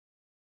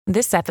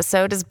This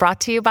episode is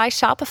brought to you by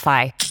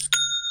Shopify.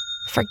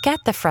 Forget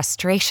the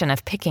frustration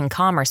of picking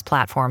commerce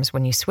platforms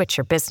when you switch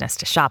your business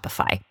to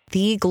Shopify,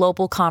 the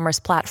global commerce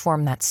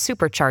platform that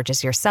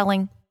supercharges your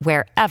selling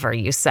wherever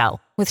you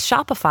sell. With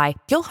Shopify,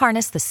 you'll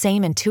harness the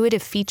same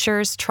intuitive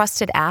features,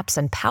 trusted apps,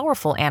 and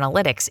powerful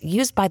analytics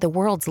used by the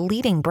world's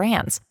leading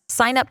brands.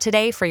 Sign up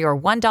today for your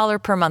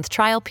 $1 per month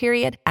trial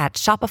period at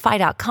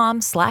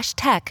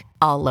shopify.com/tech,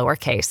 all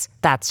lowercase.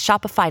 That's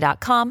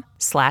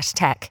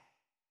shopify.com/tech.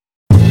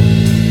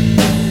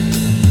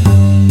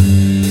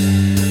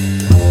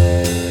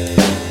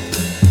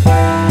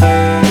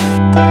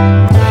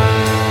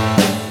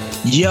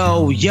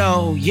 Yo,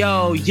 welcome.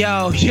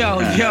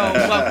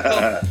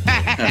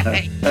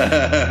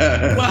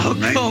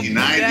 Welcome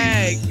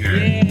back.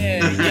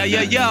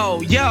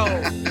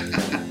 Yo.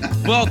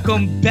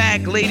 Welcome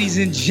back, ladies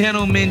and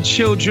gentlemen,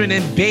 children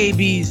and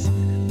babies,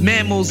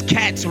 mammals,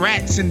 cats,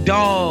 rats, and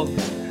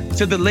dogs,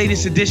 to the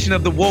latest edition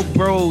of the Woke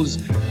Bros.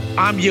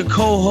 I'm your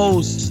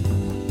co-host,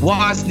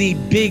 Wozni,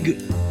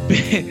 Big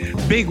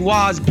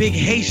Woz, Big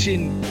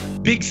Haitian,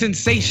 Big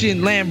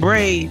Sensation,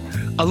 Lambre.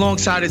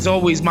 Alongside, as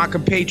always, my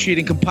compatriot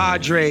and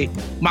compadre,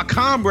 my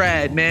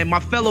comrade, man, my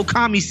fellow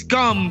commie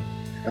scum,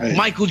 hey.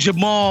 Michael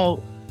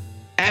Jamal,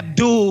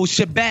 Abdul,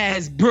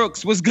 Shabazz,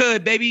 Brooks. What's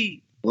good,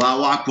 baby?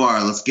 Allahu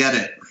Akbar, let's get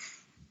it.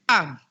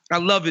 I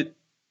love it.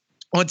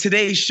 On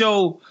today's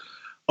show,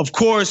 of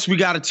course, we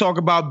got to talk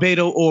about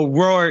Beto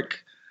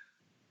O'Rourke.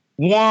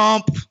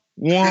 Womp.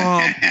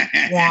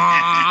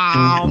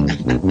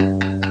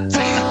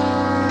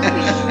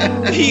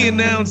 He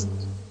announced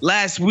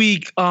last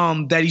week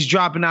that he's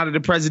dropping out of the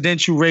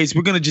presidential race.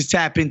 We're going to just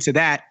tap into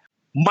that.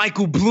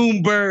 Michael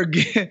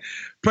Bloomberg,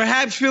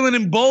 perhaps feeling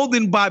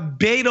emboldened by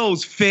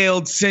Beto's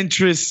failed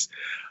centrist,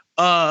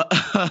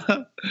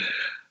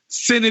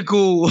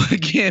 cynical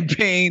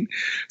campaign,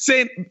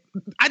 saying,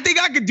 I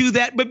think I could do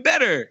that, but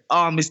better.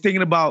 Is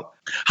thinking about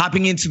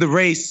hopping into the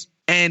race.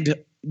 And,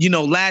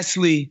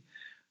 lastly,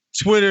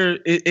 Twitter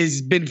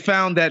has been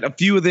found that a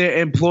few of their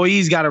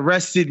employees got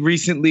arrested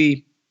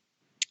recently.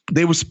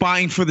 They were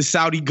spying for the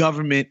Saudi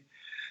government.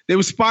 They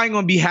were spying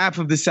on behalf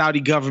of the Saudi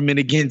government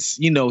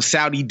against,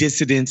 Saudi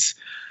dissidents.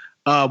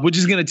 We're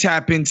just going to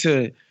tap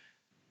into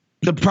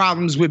the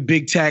problems with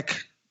big tech,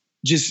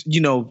 just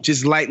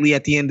lightly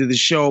at the end of the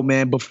show,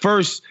 man. But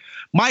first,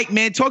 Mike,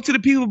 man, talk to the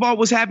people about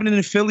what's happening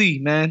in Philly,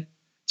 man.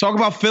 Talk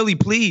about Philly,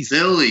 please.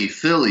 Philly.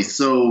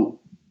 So,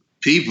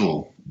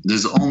 people,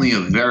 there's only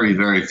a very,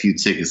 very few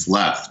tickets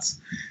left.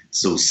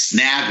 So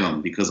snag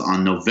them, because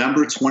on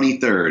November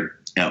 23rd,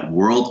 at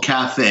World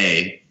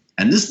Cafe,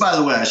 and this, by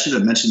the way, I should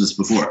have mentioned this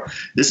before.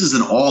 This is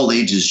an all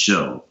ages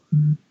show.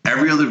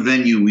 Every other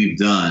venue we've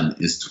done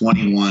is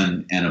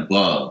 21 and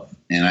above.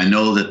 And I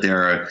know that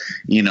there are,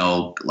 a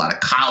lot of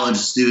college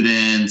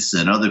students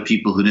and other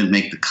people who didn't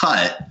make the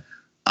cut.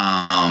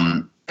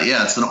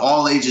 It's an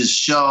all ages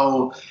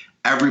show.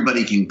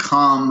 Everybody can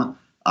come.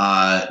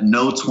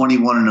 No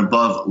 21 and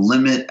above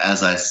limit.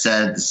 As I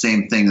said, the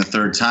same thing the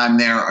third time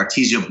there.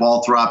 Artesia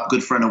Balthrop,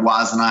 good friend of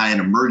Woz and I, an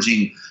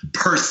emerging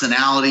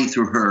personality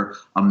through her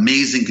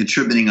amazing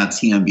contributing on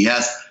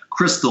TMBS.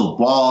 Crystal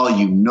Ball,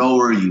 you know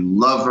her, you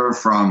love her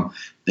from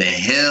The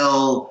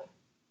Hill.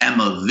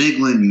 Emma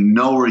Vigeland, you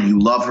know her, you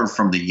love her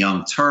from The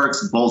Young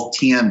Turks, both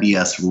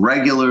TMBS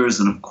regulars.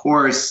 And of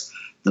course,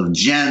 the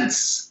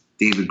gents,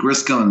 David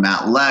Griscom and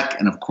Matt Leck,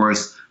 and of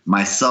course,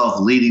 myself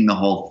leading the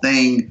whole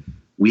thing.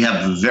 We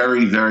have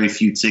very, very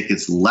few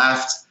tickets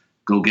left.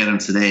 Go get them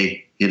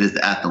today. It is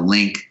at the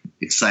link.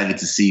 Excited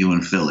to see you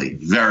in Philly.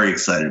 Very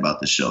excited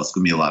about this show. It's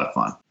going to be a lot of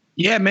fun.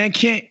 Yeah, man.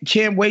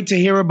 Can't wait to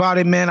hear about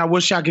it, man. I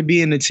wish I could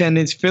be in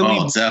attendance. Philly,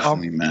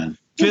 definitely, man.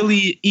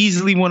 Philly,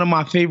 easily one of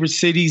my favorite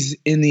cities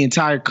in the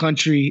entire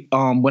country.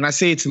 When I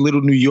say it's a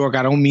little New York,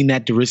 I don't mean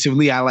that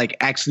derisively. I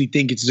actually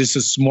think it's just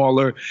a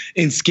smaller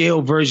in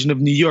scale version of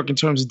New York in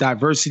terms of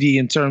diversity,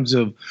 in terms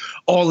of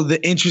all of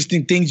the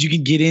interesting things you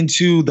can get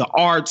into, the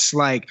arts,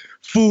 like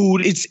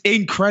food. It's an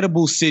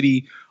incredible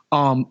city.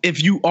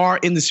 If you are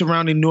in the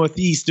surrounding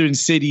northeastern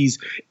cities,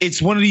 it's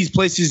one of these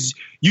places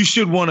you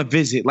should want to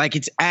visit.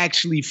 It's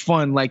actually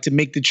fun, to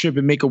make the trip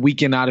and make a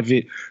weekend out of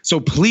it. So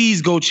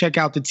please go check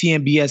out the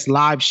TMBS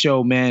live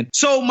show, man.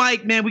 So,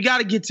 Mike, man, we got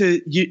to get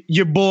to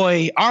your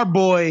boy, our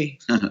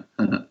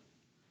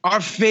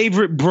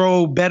favorite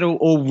bro, Beto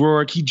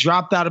O'Rourke. He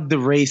dropped out of the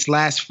race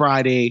last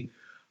Friday,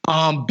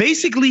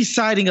 basically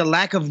citing a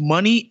lack of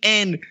money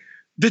and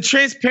the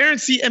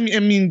transparency. I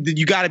mean,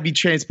 you got to be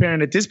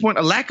transparent at this point.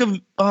 A lack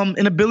of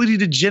an ability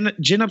to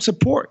gin up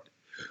support.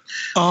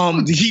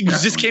 He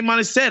just came on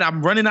and said,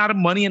 I'm running out of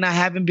money and I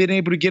haven't been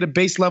able to get a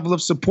base level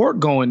of support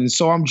going. And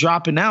so I'm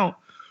dropping out.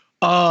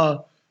 I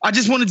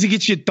just wanted to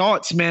get your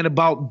thoughts, man,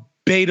 about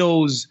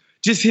Beto's,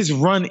 just his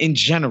run in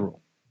general.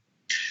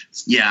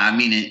 Yeah, I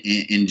mean,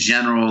 in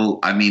general,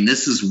 I mean,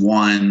 this is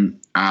one,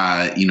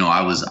 I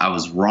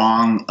was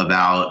wrong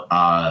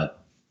about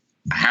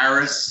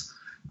Harris.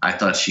 I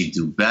thought she'd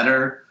do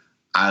better.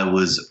 I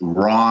was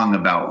wrong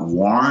about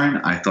Warren.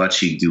 I thought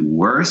she'd do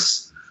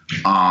worse.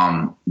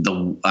 And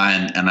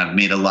I've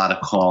made a lot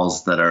of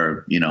calls that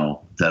are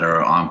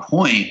on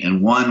point.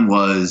 And one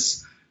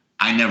was,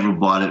 I never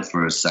bought it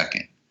for a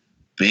second.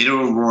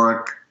 Beto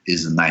O'Rourke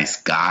is a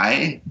nice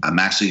guy. I'm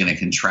actually going to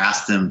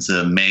contrast him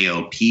to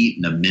Mayo Pete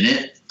in a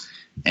minute.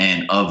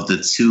 And of the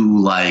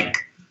two,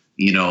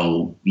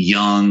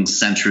 young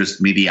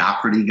centrist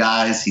mediocrity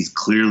guys, he's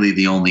clearly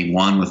the only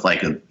one with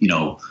a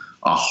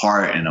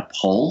heart and a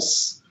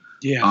pulse.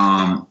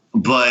 Yeah.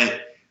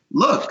 But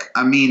look,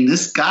 I mean,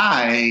 this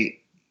guy,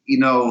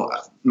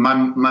 my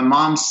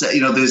mom said,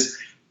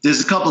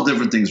 there's a couple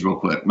different things real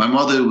quick. My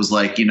mother was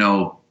like,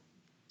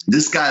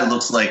 this guy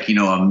looks like,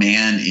 a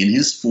man in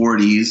his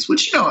 40s,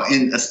 which,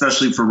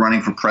 especially for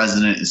running for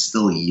president, is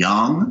still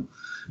young,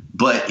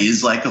 but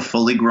is like a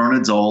fully grown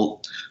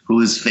adult who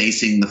is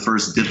facing the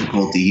first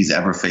difficulty he's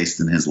ever faced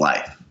in his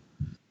life.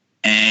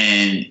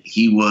 And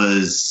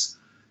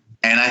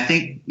I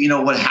think,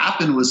 what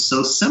happened was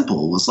so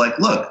simple. It was like,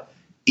 look,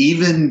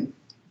 even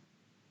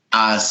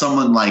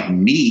someone like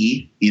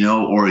me,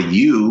 or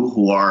you,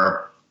 who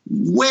are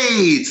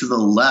way to the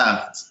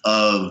left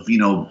of,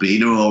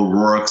 Beto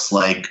O'Rourke's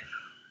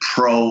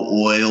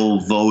pro-oil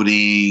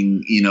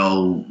voting,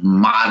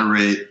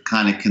 moderate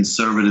kind of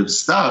conservative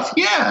stuff.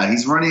 Yeah,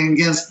 he's running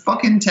against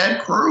fucking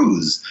Ted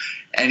Cruz.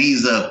 And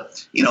he's a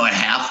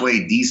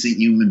halfway decent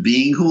human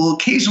being who will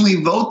occasionally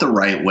vote the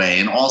right way.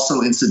 And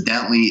also,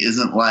 incidentally,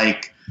 isn't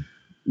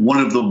one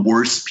of the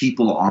worst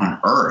people on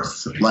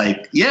earth.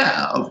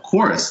 Yeah, of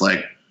course.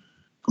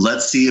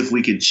 Let's see if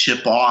we could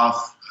chip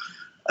off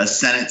a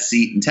Senate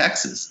seat in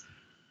Texas,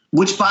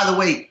 which, by the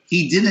way,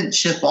 he didn't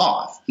chip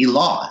off. He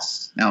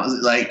lost. Now,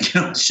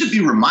 it should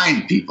be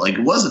remind people, it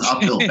was an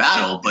uphill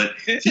battle, but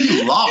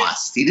he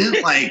lost. He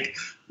didn't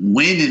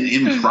win an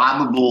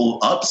improbable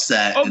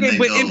upset. Okay,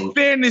 but in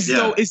fairness,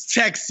 though, it's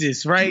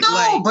Texas, right?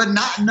 No,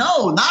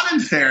 not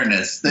in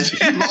fairness. That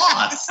he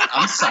lost.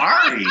 I'm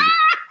sorry.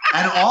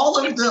 And all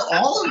of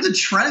the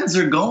trends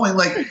are going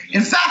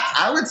in fact,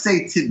 I would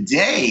say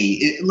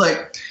today,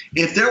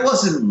 if there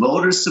wasn't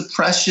voter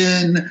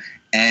suppression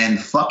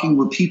and fucking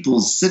with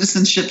people's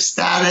citizenship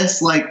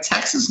status,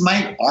 Texas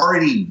might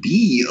already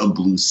be a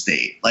blue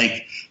state.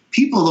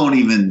 People don't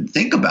even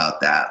think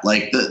about that.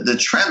 The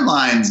trend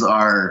lines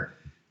are,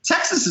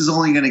 Texas is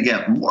only going to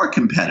get more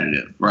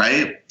competitive,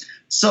 right?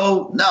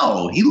 So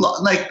no,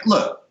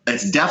 look,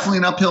 it's definitely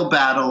an uphill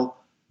battle,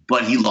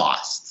 but he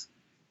lost.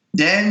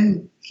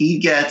 Then he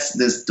gets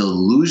this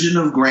delusion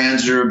of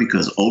grandeur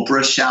because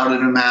Oprah shouted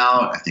him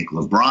out. I think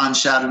LeBron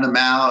shouted him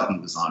out. He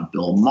was on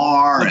Bill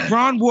Maher.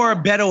 LeBron wore a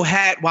Beto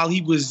hat while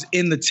he was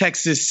in the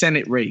Texas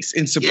Senate race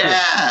in support.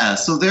 Yeah,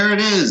 so there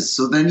it is.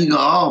 So then you go,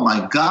 oh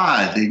my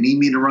God, they need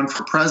me to run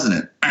for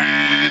president.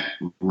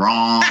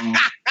 Wrong.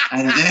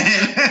 And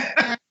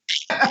then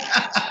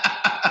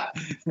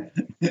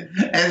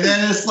and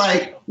then it's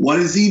what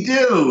does he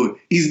do?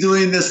 He's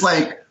doing this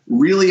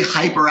really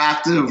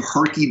hyperactive,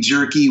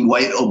 herky-jerky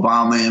white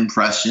Obama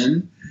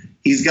impression.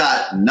 He's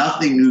got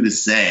nothing new to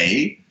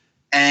say.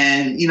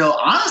 And,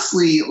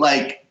 honestly,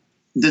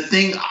 the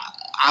thing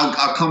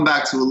I'll come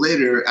back to it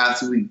later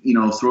after we,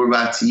 throw it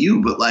back to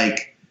you. But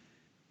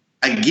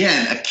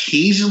again,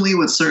 occasionally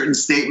with certain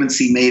statements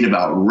he made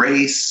about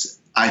race,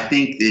 I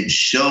think it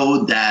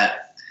showed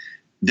that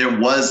there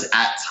was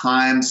at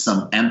times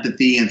some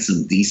empathy and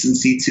some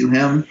decency to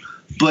him.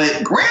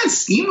 But grand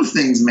scheme of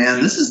things,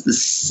 man, this is the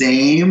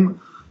same,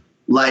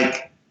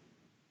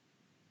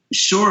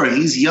 sure,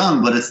 he's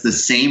young, but it's the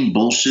same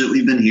bullshit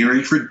we've been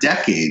hearing for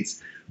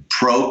decades.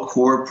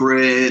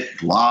 Pro-corporate,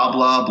 blah,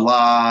 blah,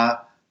 blah,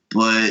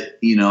 but,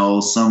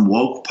 some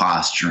woke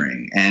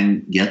posturing.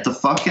 And get the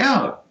fuck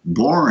out.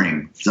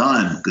 Boring.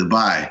 Done.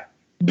 Goodbye.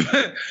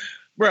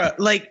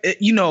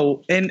 Bruh,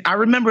 and I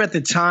remember at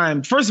the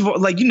time, first of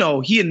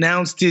all, he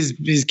announced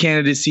his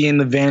candidacy in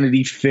the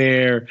Vanity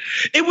Fair.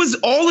 It was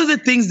all of the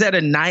things that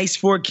are nice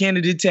for a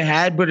candidate to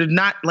have, but are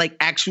not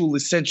actual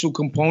essential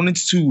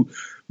components to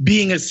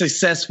being a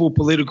successful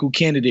political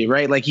candidate,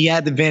 right? He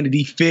had the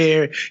Vanity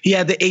Fair, he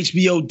had the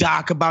HBO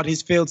doc about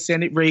his failed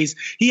Senate race.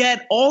 He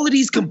had all of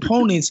these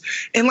components.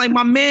 And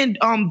my man,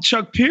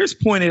 Chuck Pierce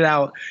pointed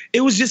out, it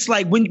was just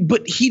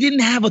but he didn't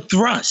have a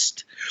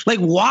thrust.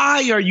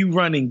 Why are you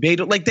running,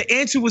 Beto? The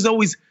answer was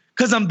always,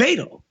 because I'm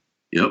Beto.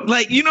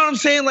 Yep. You know what I'm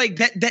saying?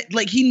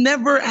 He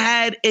never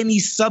had any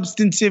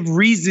substantive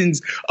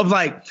reasons of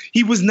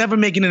he was never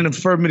making an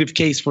affirmative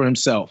case for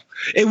himself.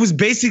 It was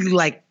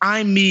basically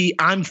I'm me,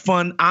 I'm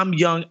fun, I'm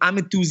young, I'm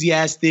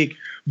enthusiastic,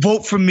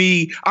 vote for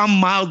me, I'm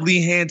mildly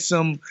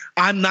handsome,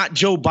 I'm not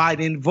Joe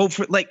Biden, vote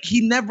for,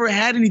 he never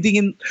had anything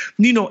in,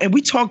 and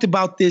we talked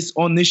about this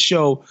on this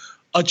show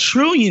a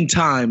trillion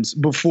times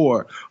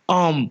before.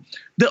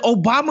 The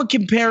Obama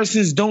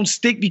comparisons don't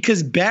stick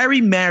because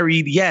Barry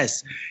married,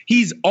 yes,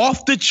 he's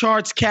off the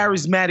charts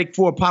charismatic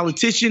for a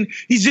politician.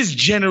 He's just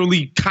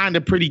generally kind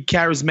of pretty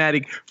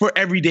charismatic for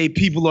everyday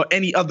people or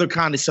any other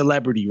kind of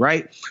celebrity,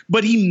 right?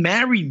 But he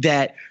married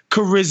that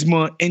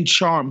charisma and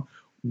charm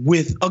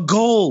with a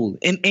goal,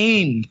 an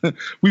aim.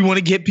 We want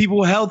to get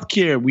people health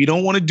care. We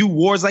don't want to do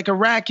wars like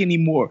Iraq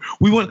anymore.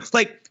 We want,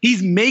 like,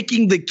 he's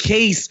making the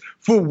case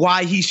for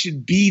why he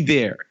should be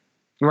there.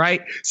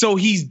 Right. So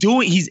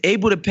he's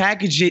able to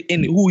package it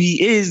in who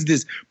he is,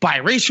 this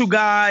biracial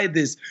guy,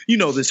 this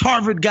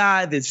Harvard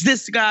guy,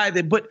 this guy.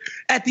 But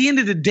at the end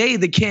of the day,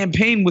 the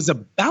campaign was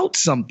about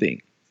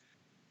something.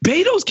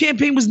 Beto's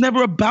campaign was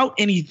never about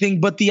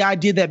anything but the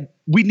idea that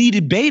we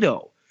needed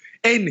Beto.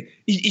 And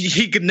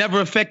he could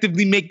never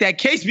effectively make that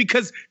case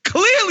because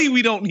clearly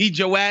we don't need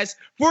your ass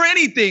for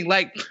anything.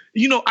 Like,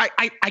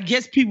 I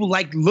guess people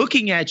like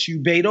looking at you,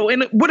 Beto,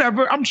 and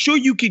whatever. I'm sure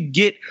you could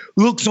get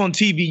looks on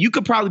TV. You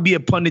could probably be a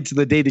pundit to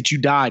the day that you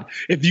died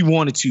if you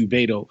wanted to,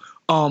 Beto.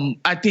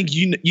 I think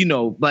you'd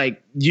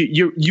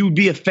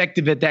be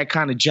effective at that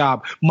kind of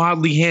job.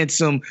 Mildly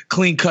handsome,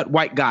 clean cut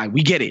white guy.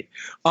 We get it.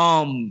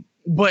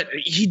 But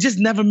he just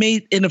never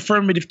made an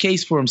affirmative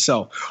case for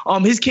himself.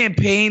 His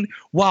campaign,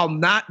 while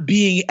not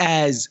being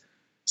as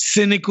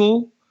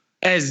cynical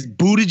as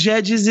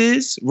Buttigieg's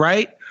is,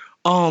 right?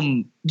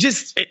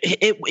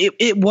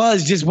 It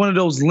was just one of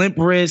those limp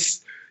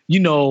wrists.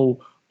 There's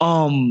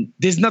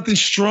nothing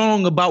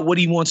strong about what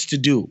he wants to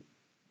do.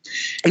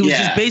 It was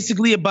just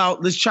basically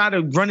about, let's try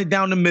to run it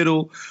down the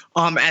middle,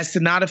 as to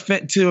not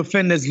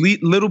offend as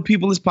little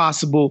people as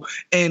possible,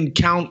 and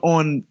count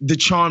on the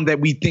charm that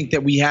we think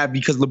that we have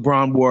because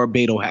LeBron wore a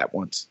Beto hat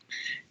once.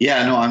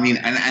 Yeah, no, I mean,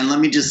 and let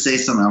me just say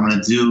something. I'm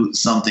going to do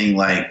something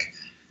like,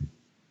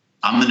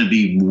 I'm going to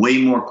be way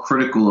more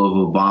critical of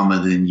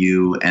Obama than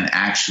you, and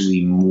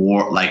actually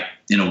more like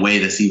in a way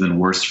that's even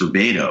worse for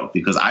Beto,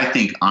 because I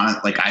think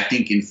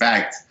in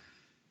fact,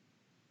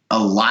 a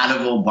lot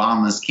of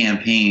Obama's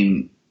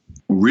campaign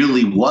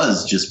really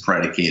was just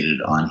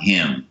predicated on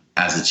him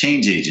as a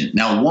change agent.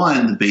 Now,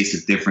 the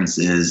basic difference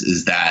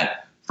is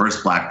that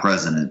first black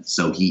president,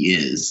 so he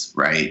is,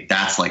 right?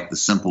 That's like the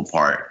simple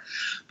part.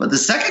 But the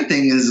second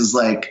thing is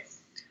like,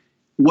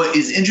 what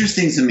is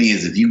interesting to me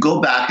is if you go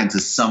back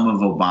into some of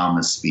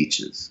Obama's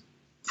speeches,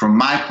 from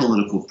my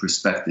political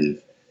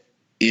perspective,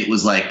 it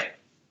was like,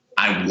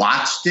 I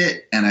watched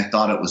it and I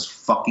thought it was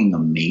fucking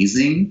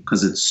amazing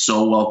because it's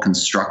so well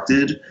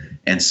constructed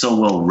and so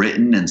well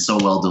written and so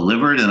well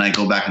delivered. And I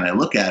go back and I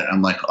look at it,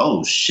 I'm like,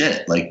 oh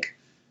shit. Like,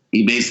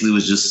 he basically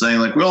was just saying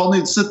like, we all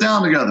need to sit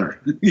down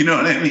together. You know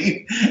what I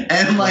mean?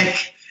 And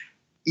like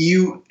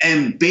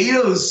and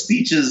Beto's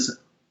speeches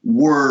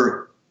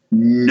were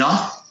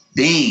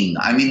nothing.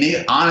 I mean,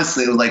 they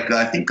honestly, like,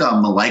 I think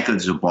Malika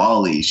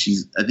Jabali,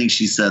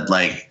 she said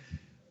like,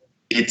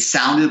 it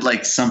sounded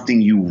like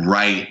something you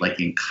write like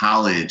in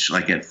college,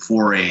 like at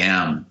 4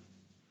 a.m.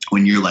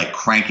 when you're like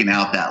cranking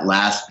out that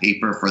last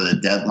paper for the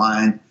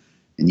deadline,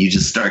 and you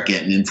just start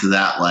getting into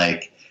that,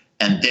 like,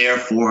 and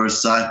therefore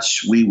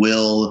such we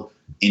will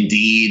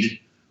indeed.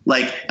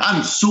 Like,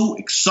 I'm so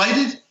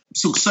excited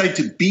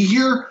to be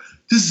here.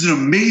 This is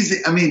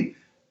amazing. I mean,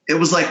 it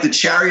was like the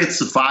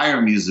Chariots of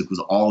Fire music was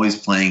always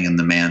playing in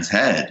the man's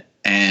head.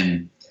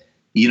 And,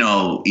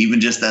 even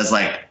just as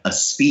like a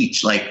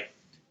speech, like,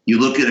 you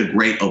look at a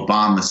great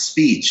Obama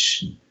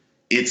speech,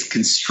 it's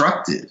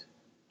constructed.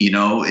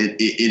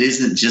 It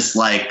isn't just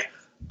like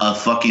a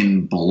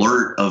fucking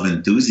blurt of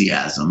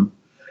enthusiasm.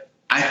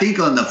 I think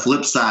on the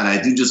flip side,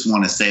 I do just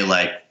want to say,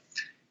 like,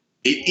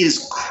 it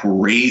is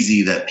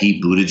crazy that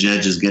Pete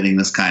Buttigieg is getting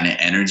this kind of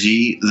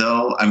energy,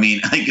 though. I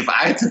mean, like, if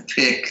I had to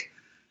pick,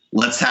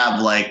 let's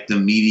have like the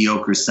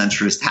mediocre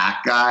centrist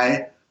hack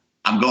guy,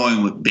 I'm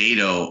going with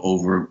Beto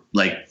over,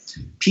 like,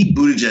 Pete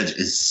Buttigieg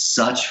is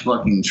such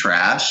fucking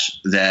trash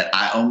that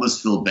I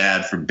almost feel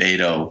bad for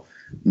Beto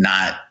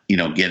not,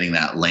 getting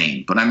that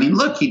lane. But I mean,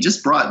 look, he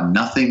just brought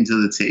nothing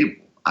to the table.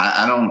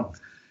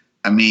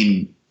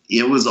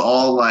 It was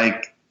all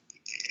like,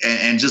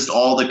 and just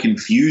all the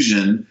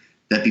confusion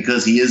that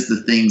because he is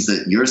the things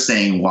that you're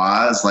saying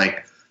was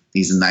like,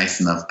 he's a nice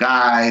enough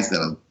guy, he's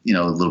got a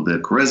little bit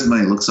of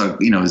charisma, he looks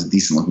like, he's a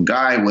decent looking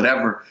guy,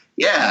 whatever.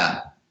 Yeah.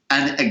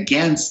 And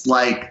against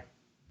like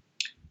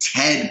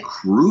Ted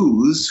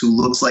Cruz, who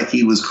looks like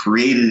he was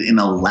created in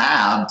a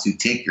lab to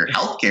take your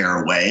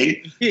healthcare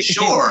away,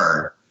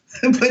 sure,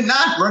 but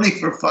not running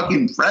for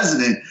fucking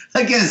president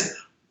against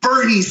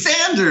Bernie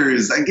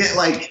Sanders. I get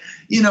like,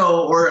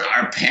 or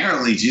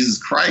apparently, Jesus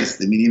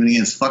Christ, I mean, even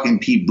against fucking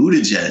Pete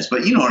Buttigieg,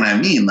 but you know what I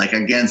mean? Like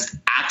against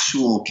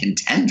actual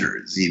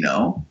contenders,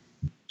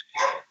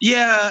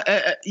 Yeah,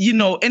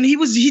 and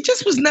he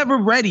just was never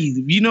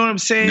ready. You know what I'm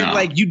saying? No.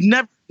 Like, you'd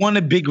never won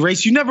a big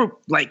race. You never,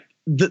 like,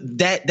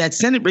 that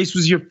Senate race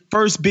was your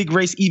first big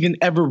race even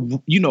ever,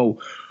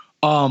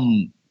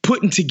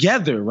 putting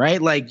together,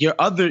 right? Like your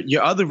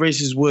other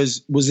races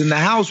was in the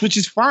House, which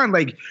is fine.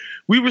 Like,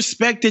 we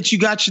respect that you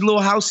got your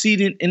little House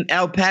seat in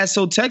El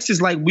Paso,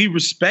 Texas. Like, we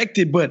respect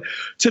it. But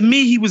to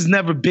me, he was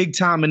never big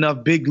time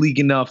enough, big league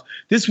enough.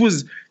 This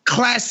was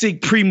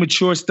classic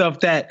premature stuff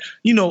that,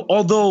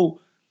 although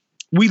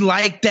we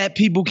like that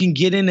people can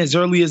get in as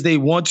early as they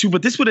want to,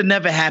 but this would have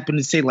never happened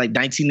in, say, like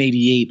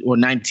 1988 or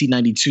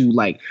 1992.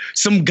 Like,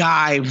 some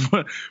guy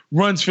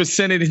runs for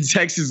Senate in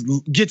Texas,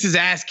 gets his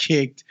ass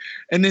kicked,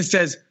 and then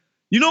says,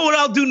 You know what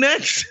I'll do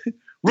next?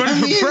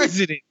 Run for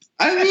president.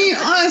 I mean,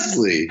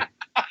 honestly,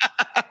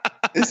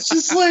 it's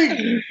just like,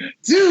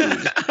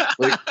 dude,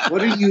 like,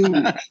 what are you?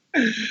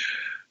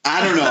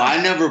 I don't know.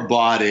 I never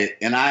bought it,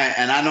 and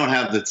I don't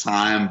have the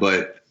time,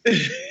 but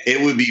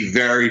it would be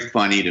very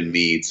funny to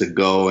me to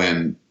go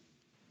and,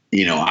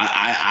 you know,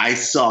 I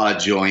saw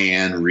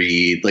Joanne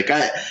Reed. Like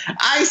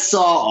I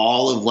saw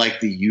all of like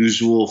the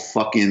usual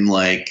fucking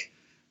like,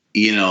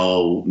 you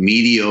know,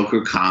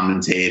 mediocre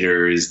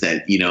commentators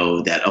that, you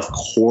know, that of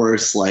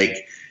course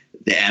like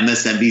the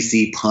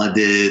MSNBC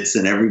pundits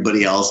and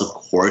everybody else, of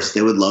course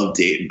they would love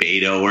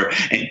Beto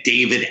and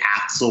David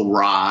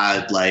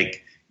Axelrod,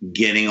 like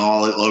getting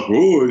all like,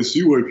 oh, I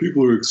see why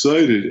people are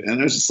excited. And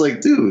I was just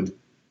like, dude,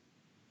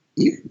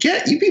 you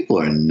people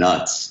are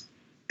nuts.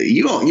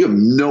 You have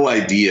no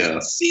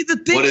idea. See, the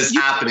thing, what is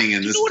happening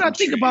in this. You know what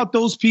country. I think about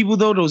those people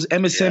though, those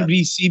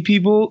MSNBC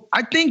people?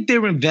 I think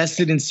they're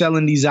invested in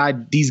selling these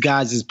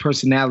guys as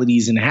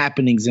personalities and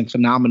happenings and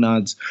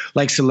phenomenons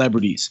like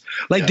celebrities.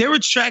 Like they're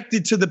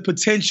attracted to the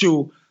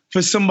potential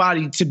for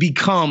somebody to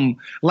become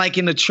like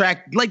that's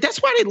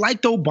why they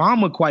liked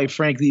Obama, quite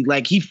frankly.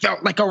 Like he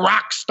felt like a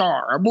rock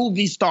star, a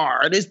movie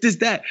star, this,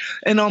 that.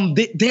 And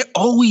they're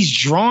always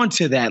drawn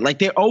to that. Like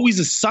they're always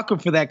a sucker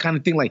for that kind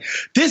of thing. Like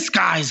this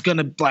guy's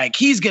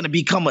he's gonna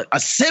become a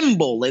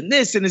symbol and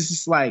this, and it's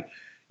just like,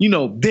 you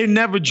know, they're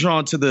never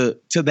drawn to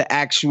the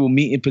actual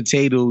meat and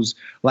potatoes.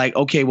 Like,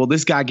 okay, well,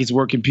 this guy gets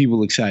working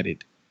people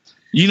excited.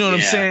 You know what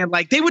I'm saying?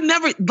 Like they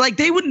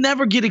would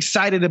never get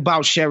excited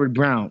about Sherrod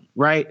Brown,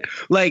 right?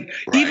 Like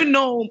even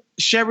though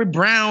Sherrod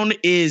Brown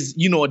is,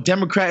 you know, a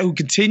Democrat who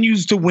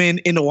continues to win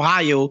in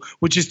Ohio,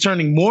 which is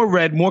turning more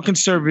red, more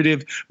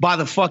conservative by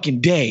the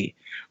fucking day,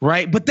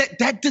 right? But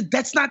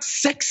that's not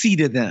sexy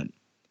to them.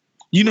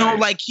 You know,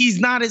 like he's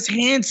not as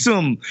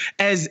handsome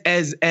as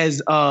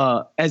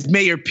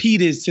Mayor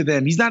Pete is to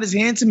them. He's not as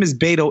handsome as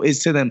Beto is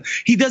to them.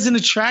 He doesn't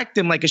attract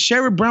them. Like a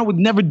Sherrod Brown would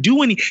never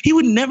do he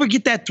would never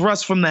get that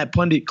thrust from that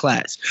pundit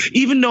class,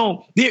 even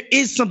though there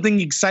is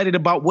something excited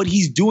about what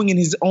he's doing in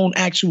his own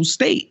actual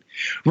state,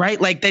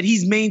 right? Like that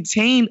he's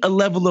maintained a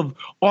level of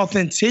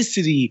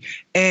authenticity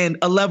and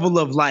a level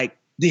of like,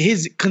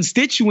 his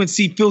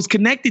constituency feels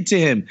connected to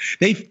him.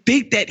 They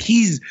think that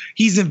he's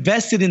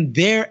invested in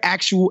their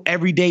actual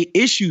everyday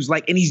issues,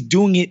 like, and he's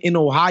doing it in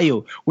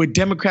Ohio, where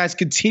Democrats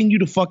continue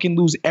to fucking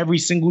lose every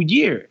single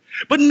year.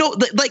 But no,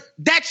 like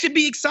that should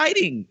be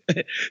exciting.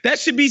 That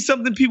should be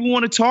something people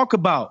want to talk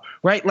about,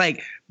 right?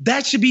 Like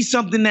that should be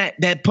something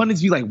that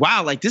pundits be like,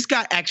 wow, like this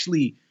guy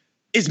actually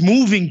is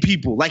moving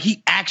people. Like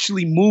he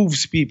actually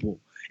moves people,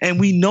 and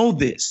we know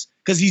this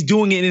because he's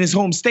doing it in his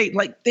home state.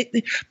 Like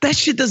that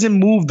shit doesn't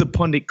move the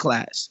pundit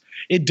class.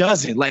 It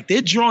doesn't. Like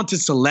they're drawn to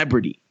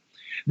celebrity.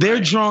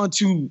 They're drawn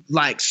to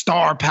like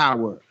star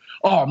power.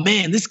 Oh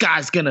man, this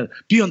guy's gonna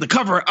be on the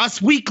cover of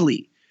Us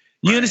Weekly.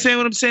 You understand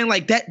what I'm saying?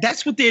 Like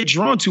that's what they're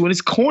drawn to, and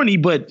it's corny,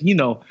 but you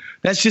know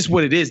that's just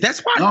what it is. That's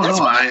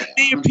why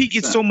Mayor Pete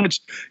gets so much.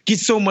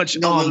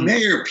 No,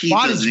 Mayor Pete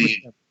doesn't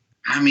even.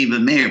 I mean,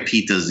 but Mayor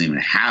Pete doesn't even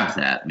have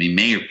that. I mean,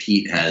 Mayor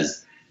Pete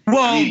has.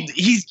 Well,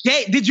 he's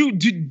gay. Did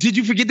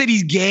you forget that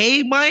he's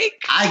gay,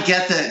 Mike? I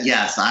get that.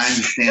 Yes, I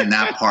understand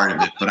that part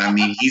of it. But I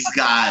mean, he's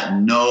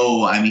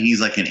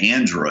like an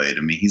android.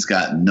 I mean, he's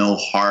got no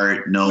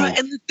heart, no. Right,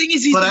 and the thing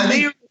is, he's the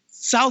mayor of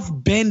South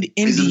Bend,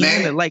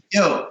 Indiana.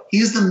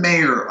 He's the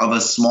mayor of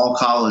a small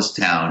college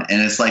town,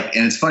 and it's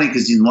funny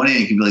because on one hand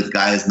you can be like, the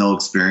guy has no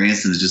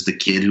experience and is just a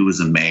kid who was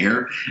a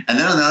mayor, and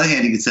then on the other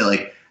hand you can say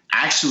like,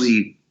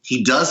 actually,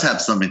 he does have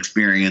some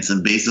experience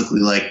and basically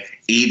like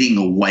aiding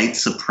a white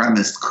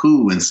supremacist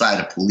coup inside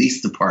a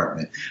police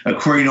department,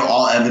 according to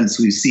all evidence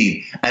we've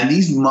seen. And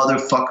these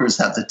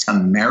motherfuckers have the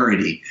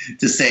temerity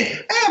to say,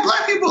 hey,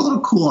 black people are a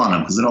little cool on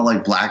them because they don't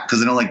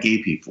like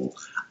gay people.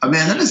 I mean,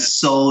 that is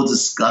so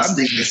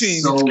disgusting.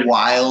 It's so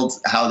wild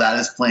how that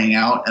is playing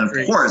out. And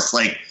of course,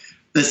 like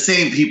the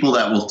same people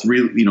that will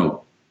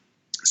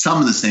some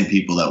of the same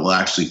people that will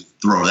actually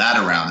throw that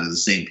around are the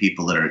same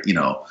people that are,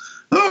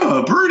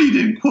 oh, Bernie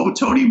didn't quote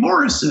Toni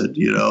Morrison,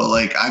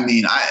 like, I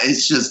mean,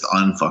 it's just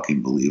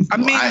unfucking believable. I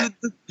mean,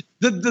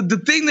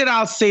 the thing that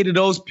I'll say to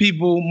those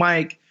people,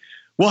 Mike,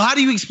 well, how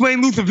do you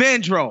explain Luther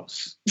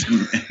Vandross?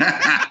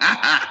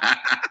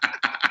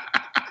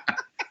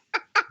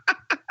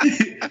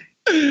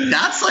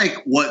 That's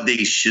like what they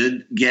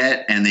should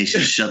get, and they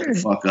should shut the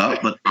fuck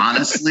up. But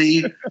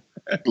honestly,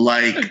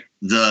 like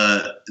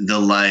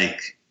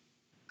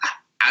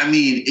I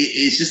mean,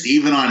 it's just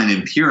even on an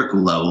empirical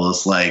level,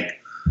 it's like,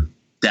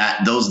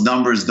 that those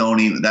numbers aren't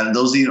even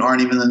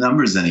the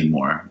numbers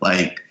anymore.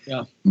 Like,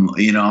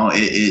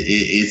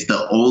 it's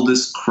the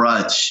oldest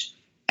crutch,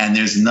 and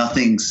there's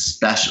nothing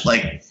special.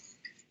 Like,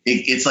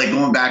 it's like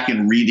going back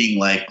and reading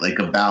like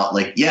about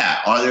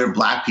are there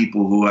black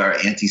people who are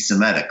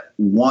anti-Semitic?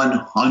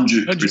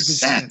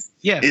 100%.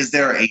 Yeah. Is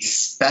there a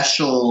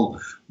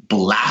special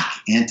black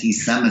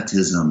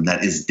anti-Semitism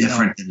that is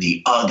different than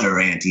the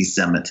other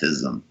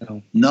anti-Semitism?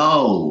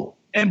 No.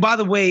 And by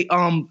the way,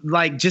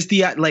 like just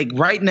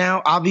right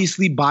now,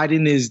 obviously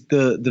Biden is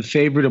the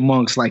favorite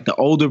amongst like the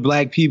older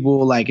black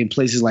people, like in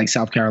places like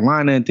South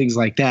Carolina and things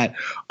like that.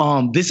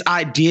 This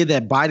idea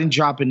that Biden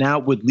dropping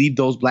out would lead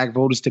those black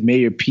voters to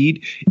Mayor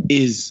Pete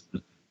is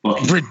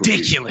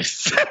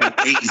ridiculous.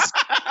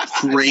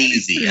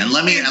 Crazy. And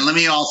let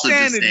me also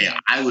just say,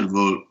 I would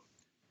vote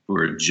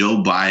for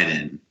Joe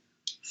Biden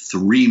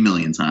 3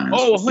 million times.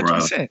 Oh,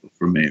 100%.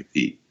 For Mayor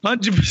Pete.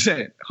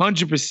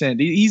 100%.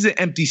 He's an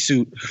empty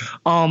suit.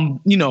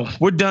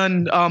 We're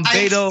done.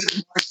 Beto.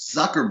 Mark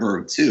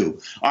Zuckerberg too.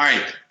 All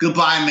right.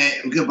 Goodbye,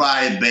 man.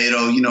 Goodbye,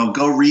 Beto.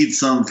 Go read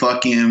some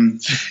fucking,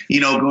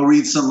 go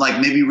read some, like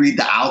maybe read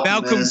The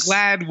Alchemist.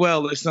 Malcolm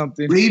Gladwell or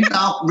something. Read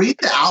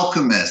The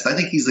Alchemist. I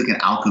think he's like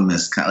an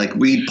alchemist. Like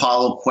read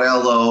Paulo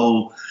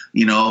Coelho.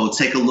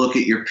 Take a look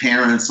at your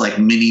parents, like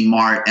Mini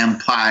Mart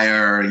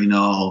Empire.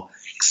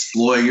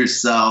 Explore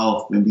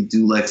yourself. Maybe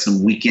do like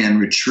some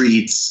weekend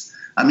retreats.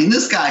 I mean,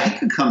 this guy, he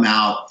could come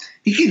out,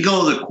 he could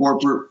go the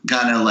corporate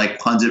kind of like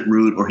pundit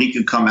route, or he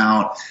could come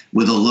out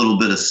with a little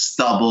bit of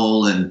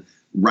stubble and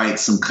write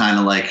some kind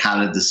of like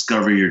how to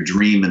discover your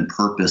dream and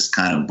purpose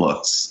kind of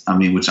books. I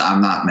mean, which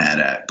I'm not mad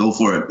at. Go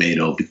for it,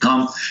 Beto.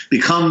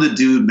 Become the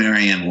dude,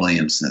 Marianne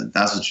Williamson.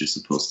 That's what you're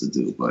supposed to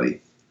do,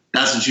 buddy.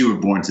 That's what you were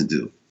born to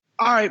do.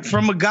 All right.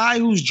 From a guy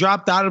who's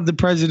dropped out of the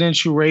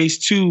presidential race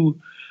to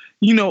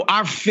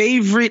our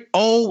favorite,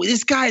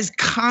 this guy is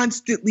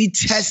constantly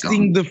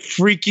testing the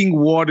freaking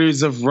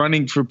waters of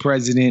running for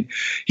president.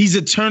 He's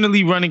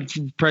eternally running for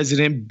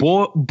president.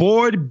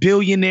 Bored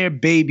billionaire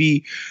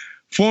baby,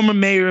 former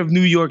mayor of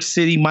New York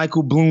City,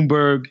 Michael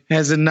Bloomberg,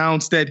 has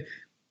announced that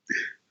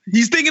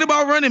he's thinking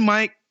about running,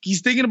 Mike. He's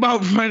thinking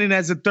about running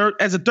as a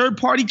third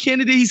party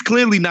candidate. He's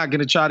clearly not going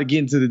to try to get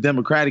into the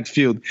Democratic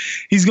field.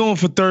 He's going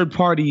for third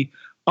party.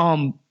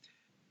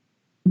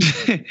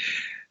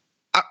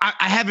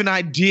 I have an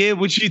idea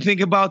what you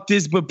think about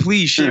this, but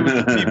please share with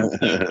the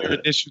people your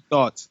initial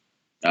thoughts.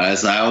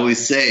 As I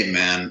always say,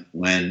 man,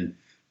 when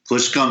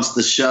push comes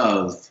to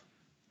shove,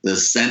 the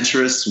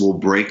centrists will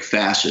break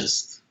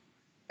fascists.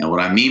 And what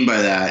I mean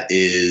by that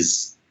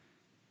is,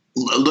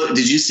 look,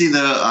 did you see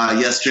the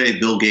yesterday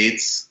Bill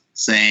Gates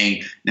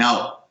saying,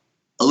 now,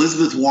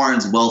 Elizabeth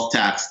Warren's wealth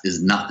tax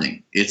is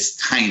nothing. It's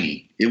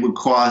tiny. It would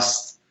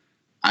cost,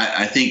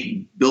 I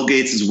think Bill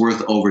Gates is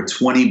worth over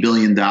 $20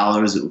 billion.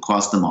 It would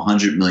cost him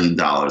 $100 million,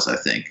 I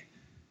think,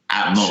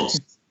 at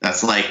most.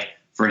 That's like,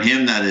 for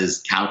him, that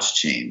is couch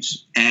change.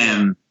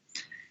 And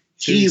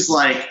he's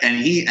like,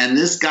 and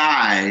this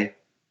guy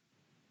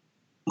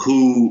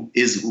who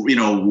is,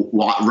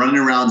 running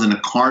around in a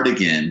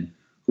cardigan,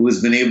 who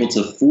has been able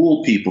to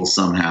fool people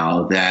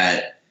somehow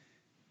that,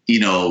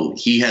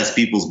 he has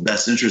people's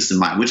best interests in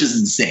mind, which is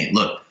insane.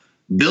 Look,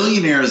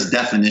 billionaires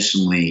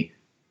definitionally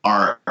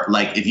are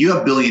like, if you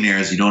have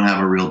billionaires, you don't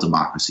have a real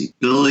democracy.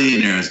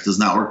 Billionaires does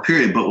not work,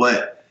 period.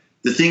 But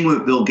the thing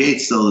with Bill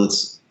Gates, though,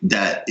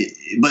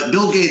 but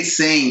Bill Gates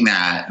saying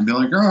that and being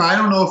like, I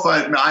don't know if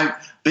I'm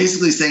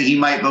basically saying he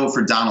might vote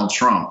for Donald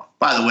Trump.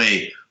 By the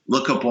way,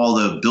 look up all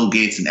the Bill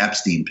Gates and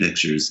Epstein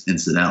pictures,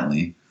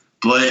 incidentally.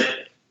 But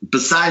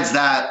besides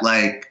that,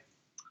 like,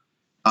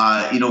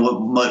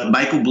 what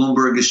Michael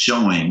Bloomberg is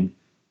showing,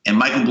 and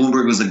Michael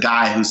Bloomberg was a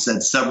guy who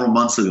said several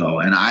months ago,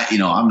 and I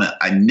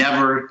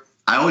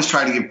always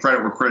try to give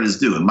credit where credit is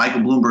due. And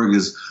Michael Bloomberg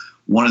is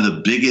one of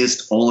the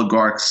biggest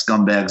oligarch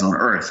scumbags on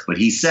earth. But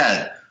he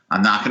said,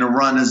 I'm not going to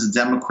run as a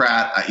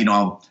Democrat. I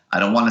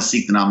don't want to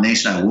seek the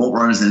nomination. I won't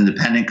run as an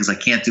independent because I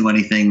can't do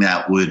anything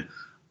that would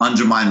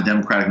undermine the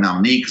Democratic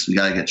nominee because we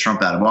got to get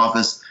Trump out of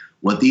office.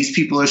 What these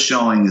people are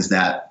showing is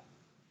that,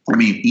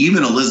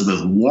 even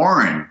Elizabeth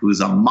Warren, who's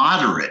a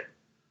moderate,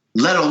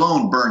 let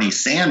alone Bernie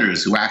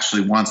Sanders, who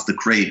actually wants to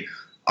create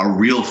a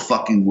real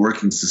fucking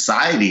working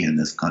society in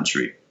this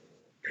country.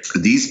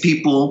 These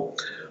people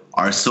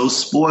are so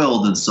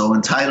spoiled and so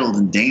entitled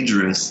and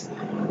dangerous.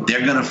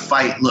 They're going to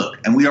fight. Look,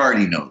 and we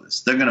already know this.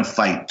 They're going to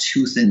fight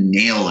tooth and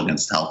nail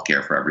against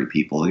healthcare for every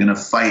people. They're going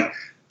to fight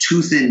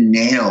tooth and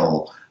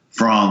nail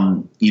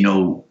from,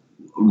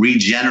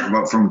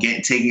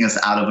 taking us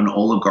out of an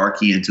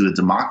oligarchy into a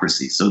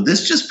democracy. So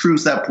this just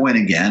proves that point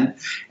again.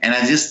 And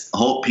I just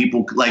hope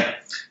people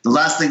the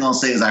last thing I'll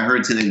say is I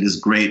heard today this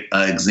great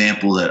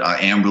example that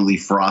Amberly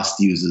Frost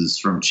uses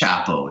from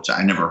Chapo, which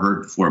I never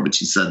heard before, but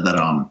she said that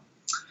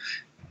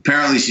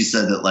apparently she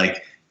said that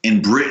like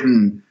in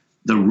Britain,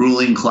 the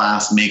ruling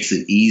class makes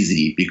it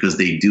easy because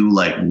they do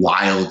like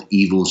wild,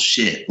 evil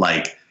shit.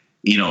 Like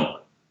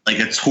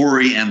a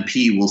Tory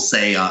MP will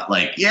say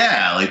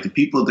the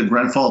people at the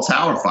Grenfell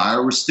Tower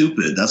fire were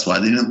stupid. That's why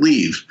they didn't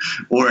leave.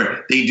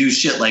 Or they do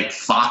shit like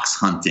fox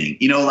hunting.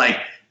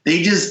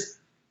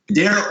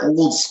 They're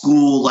old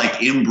school,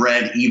 like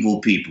inbred evil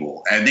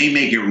people, and they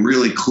make it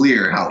really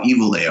clear how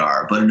evil they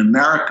are. But in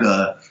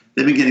America,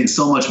 they've been getting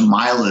so much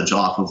mileage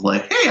off of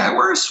like, hey, I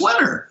wear a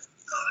sweater.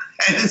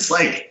 And it's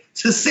like,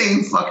 it's the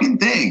same fucking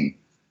thing.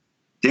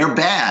 They're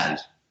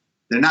bad.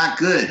 They're not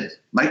good.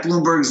 Mike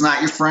Bloomberg's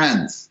not your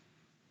friend.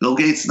 Bill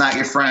Gates is not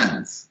your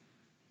friend.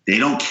 They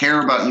don't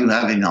care about you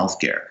having health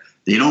care.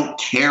 They don't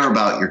care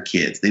about your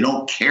kids. They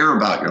don't care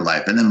about your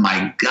life. And then,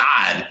 my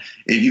God,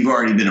 if you've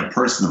already been a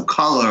person of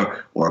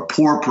color or a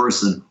poor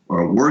person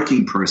or a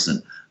working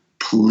person,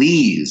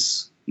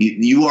 please,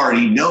 you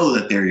already know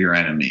that they're your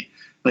enemy.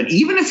 But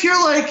even if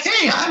you're like,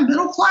 hey, I'm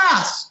middle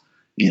class,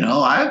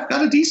 I've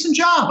got a decent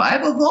job, I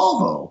have a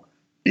Volvo,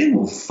 they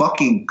will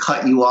fucking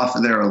cut you off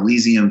of their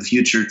Elysium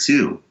future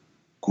too.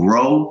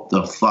 Grow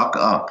the fuck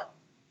up.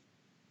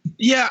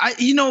 Yeah,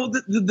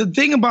 the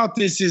thing about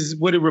this is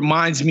what it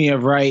reminds me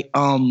of, right?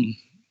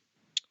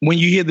 When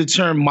you hear the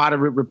term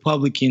moderate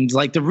Republicans,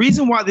 like the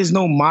reason why there's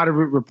no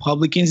moderate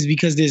Republicans is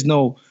because there's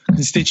no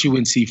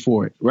constituency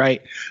for it,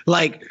 right?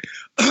 Like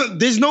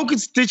there's no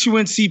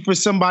constituency for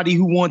somebody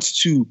who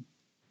wants to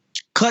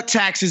cut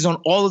taxes on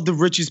all of the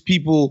richest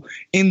people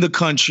in the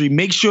country,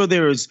 make sure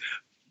they're as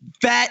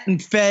fat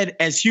and fed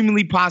as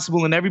humanly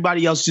possible and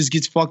everybody else just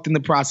gets fucked in the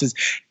process,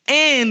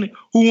 and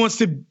who wants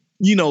to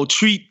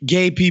treat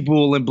gay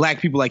people and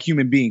black people like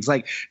human beings.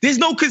 Like, there's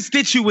no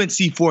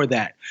constituency for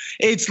that.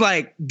 It's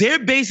like their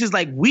base is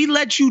like, we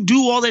let you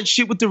do all that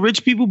shit with the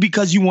rich people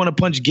because you want to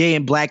punch gay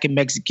and black and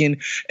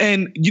Mexican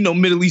and,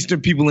 Middle Eastern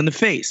people in the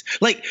face.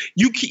 Like,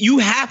 you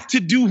have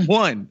to do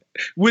one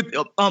with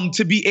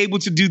to be able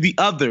to do the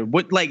other.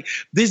 But like,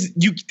 there's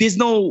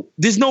no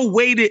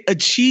way to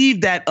achieve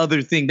that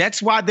other thing.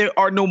 That's why there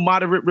are no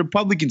moderate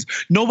Republicans.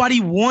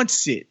 Nobody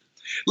wants it.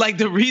 Like,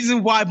 the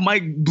reason why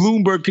Mike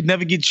Bloomberg could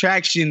never get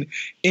traction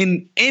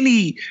in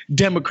any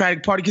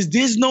Democratic Party, because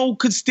there's no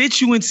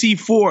constituency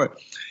for,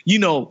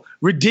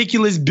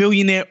 ridiculous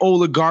billionaire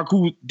oligarch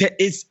who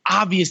it's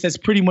obvious that's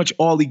pretty much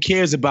all he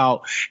cares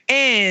about,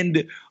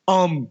 and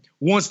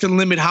wants to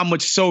limit how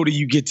much soda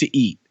you get to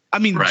eat.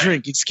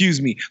 Drink, excuse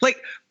me. Like,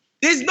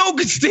 there's no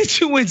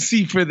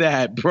constituency for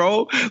that,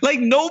 bro. Like,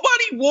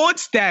 nobody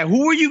wants that.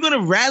 Who are you going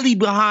to rally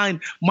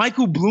behind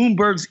Michael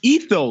Bloomberg's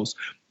ethos?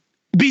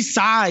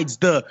 Besides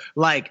the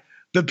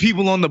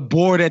people on the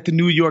board at the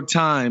New York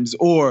Times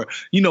or,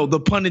 the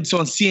pundits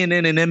on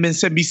CNN and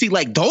MSNBC,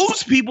 like,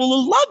 those people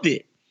will love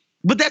it.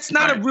 But that's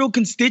not a real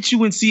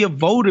constituency of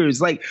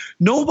voters. Like,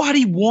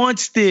 nobody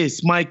wants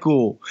this,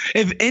 Michael.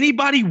 If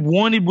anybody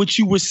wanted what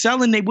you were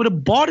selling, they would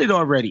have bought it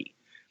already.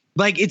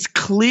 Like, it's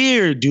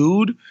clear,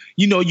 dude.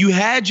 You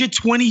had your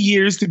 20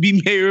 years to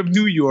be mayor of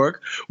New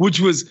York, which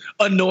was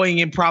annoying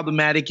and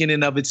problematic in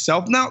and of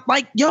itself. Now,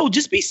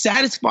 just be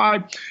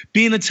satisfied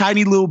being a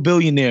tiny little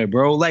billionaire,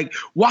 bro. Like,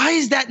 why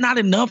is that not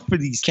enough for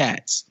these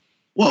cats?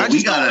 Well,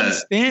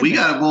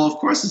 well, of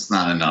course it's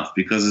not enough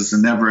because it's a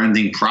never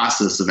ending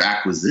process of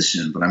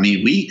acquisition. But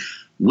we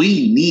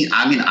need,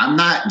 I'm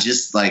not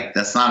just like,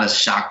 that's not a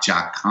shock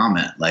jock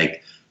comment.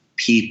 Like,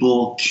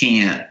 people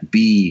can't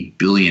be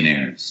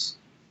billionaires.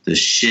 The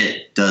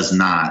shit does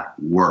not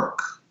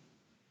work.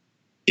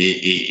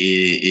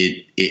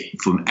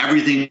 It from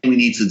everything we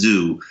need to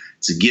do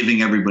to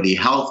giving everybody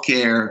health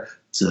care,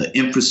 to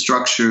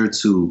infrastructure,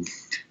 to,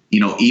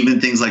 even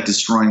things like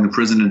destroying the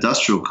prison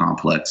industrial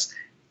complex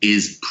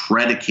is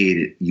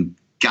predicated. You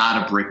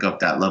got to break up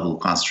that level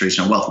of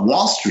concentration of wealth.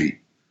 Wall Street,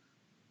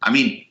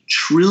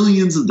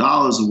 trillions of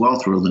dollars of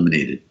wealth were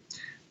eliminated.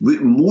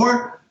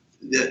 The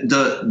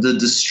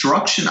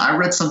destruction, I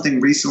read something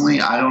recently,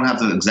 I don't have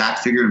the exact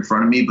figure in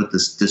front of me, but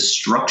this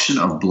destruction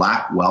of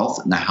black wealth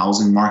in the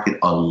housing market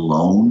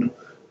alone,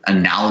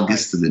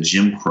 analogous to the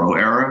Jim Crow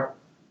era.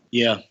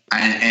 Yeah.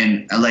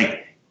 And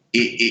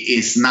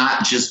it's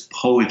not just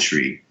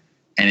poetry,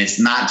 and it's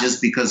not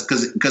just because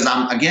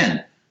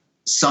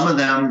some of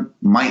them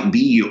might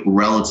be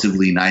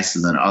relatively nicer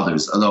than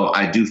others. Although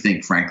I do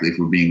think, frankly, if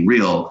we're being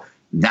real,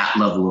 that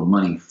level of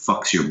money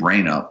fucks your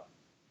brain up.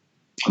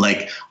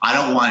 Like, I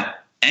don't want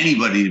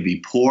anybody to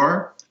be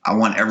poor. I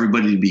want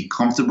everybody to be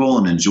comfortable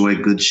and enjoy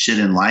good shit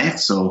in life.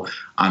 So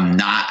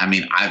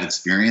I've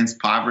experienced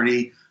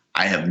poverty.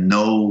 I have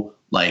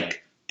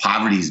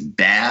poverty's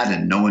bad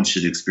and no one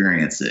should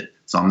experience it.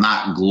 So I'm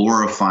not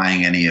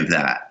glorifying any of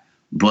that.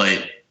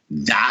 But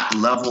that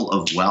level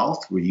of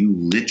wealth where you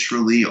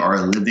literally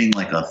are living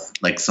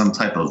like some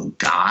type of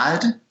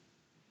god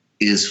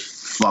is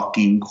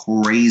fucking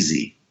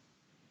crazy.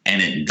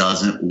 And it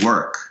doesn't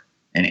work.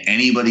 And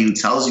anybody who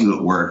tells you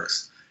it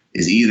works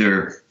is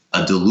either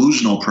a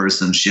delusional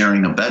person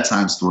sharing a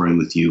bedtime story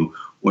with you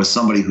or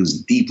somebody who's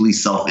deeply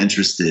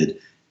self-interested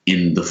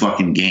in the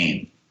fucking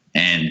game.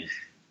 And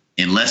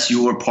unless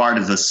you are part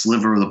of a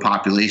sliver of the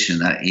population,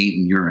 that ain't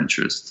in your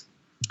interest.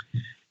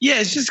 Yeah,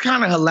 it's just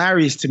kind of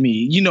hilarious to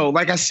me.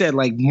 Like I said,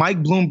 like,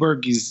 Mike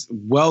Bloomberg is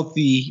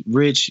wealthy,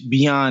 rich,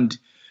 beyond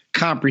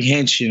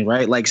comprehension,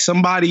 right? Like,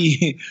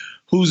 somebody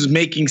who's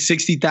making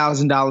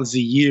 $60,000 a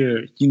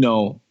year,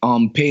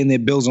 paying their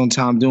bills on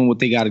time, doing what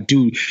they got to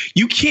do.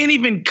 You can't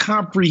even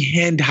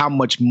comprehend how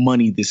much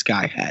money this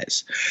guy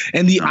has.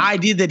 And the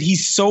idea that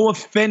he's so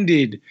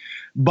offended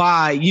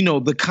by,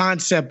 the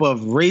concept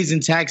of raising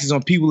taxes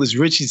on people as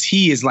rich as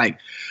he is, like,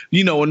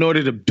 in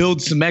order to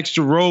build some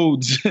extra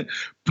roads,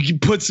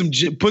 put some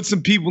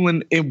people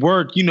in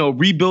work,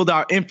 rebuild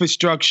our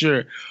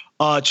infrastructure,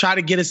 try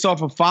to get us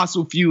off of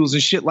fossil fuels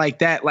and shit like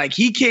that. Like,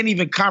 he can't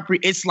even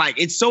comprehend. It's like,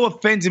 it's so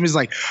offensive. It's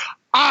like,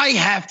 I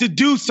have to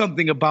do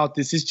something about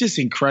this. It's just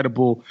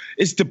incredible.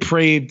 It's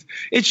depraved.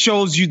 It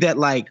shows you that,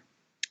 like,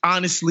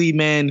 honestly,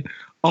 man,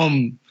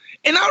 and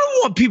I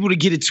don't want people to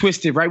get it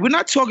twisted, right? We're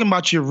not talking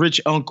about your rich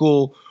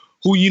uncle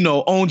who,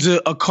 owns a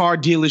car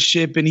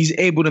dealership and he's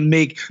able to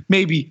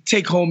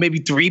take home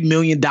 $3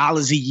 million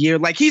a year.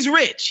 Like, he's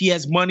rich. He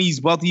has money.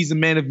 He's wealthy. He's a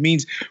man of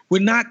means.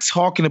 We're not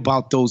talking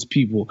about those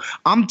people.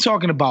 I'm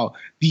talking about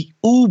the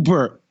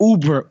uber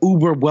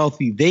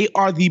wealthy. They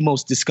are the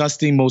most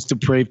disgusting, most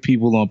depraved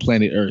people on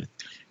planet Earth.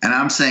 And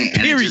I'm saying,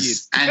 and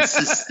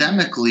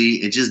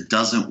systemically, it just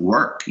doesn't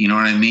work. You know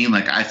what I mean?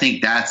 Like, I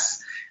think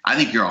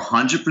you're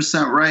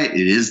 100% right.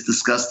 It is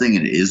disgusting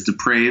and it is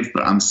depraved.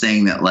 But I'm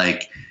saying that,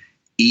 like,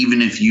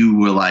 even if you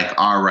were like,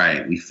 all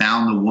right, we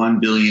found the one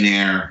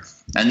billionaire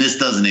and this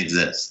doesn't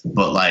exist,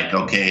 but like,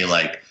 okay,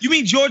 like. You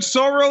mean George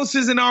Soros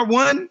isn't our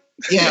one?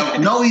 Yeah,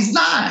 no, he's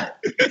not.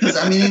 Because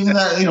I mean, even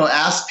that,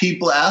 ask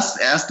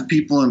the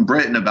people in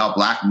Britain about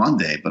Black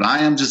Monday. But I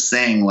am just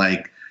saying,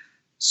 like,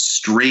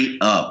 straight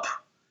up,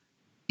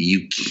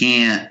 you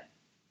can't.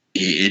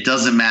 It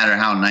doesn't matter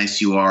how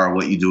nice you are or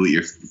what you do with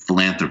your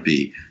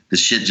philanthropy. The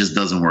shit just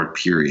doesn't work,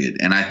 period.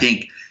 And I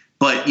think,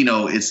 but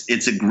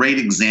it's a great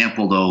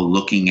example though,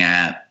 looking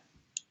at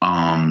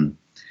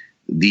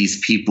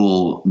these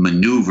people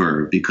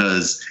maneuver,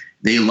 because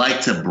they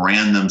like to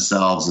brand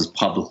themselves as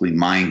publicly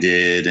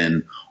minded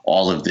and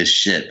all of this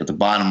shit. But the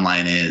bottom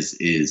line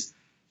is,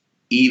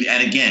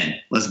 and again,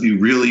 let's be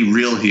really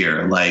real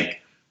here.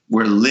 Like,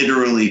 we're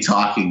literally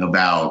talking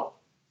about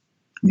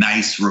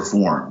nice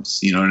reforms.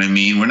 You know what I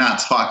mean? We're not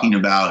talking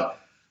about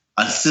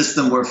a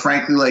system where,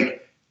 frankly, like,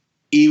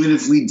 even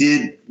if we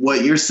did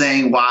what you're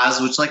saying,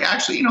 Waz, which, like,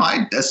 actually,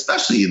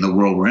 especially in the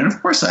world we're in,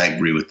 of course I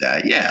agree with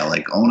that. Yeah,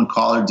 like, own a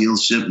car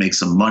dealership, make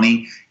some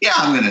money. Yeah,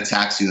 I'm going to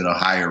tax you at a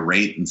higher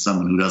rate than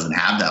someone who doesn't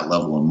have that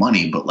level of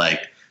money. But,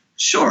 like,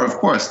 sure, of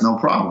course, no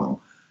problem.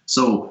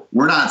 So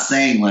we're not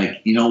saying, like,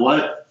 you know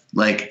what?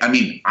 Like, I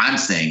mean, I'm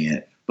saying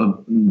it.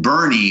 But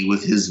Bernie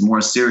with his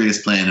more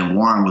serious plan and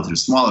Warren with her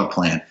smaller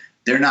plan,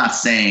 they're not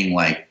saying,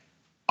 like,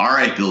 all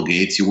right, Bill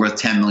Gates, you're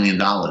worth $10 million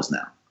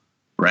now,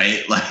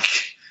 right? Like,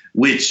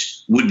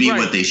 which would be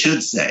what they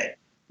should say.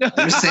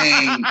 They're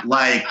saying,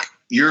 like,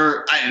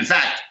 in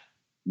fact,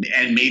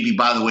 and maybe,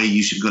 by the way,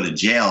 you should go to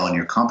jail and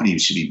your company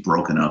should be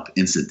broken up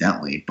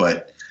incidentally.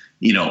 But,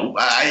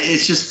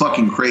 it's just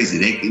fucking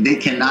crazy. They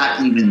cannot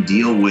even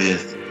deal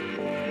with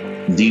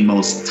the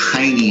most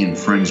tiny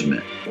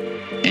infringement.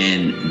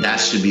 And that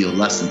should be a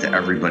lesson to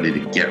everybody to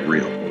get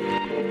real.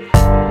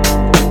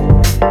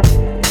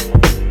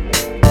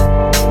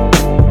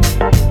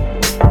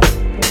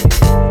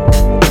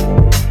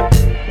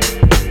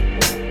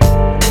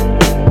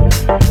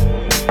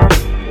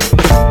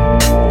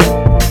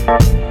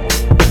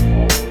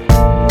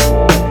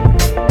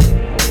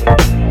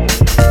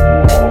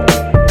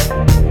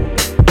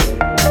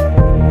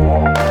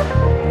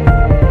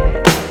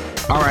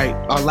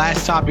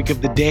 Topic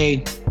of the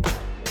day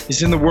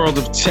is in the world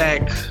of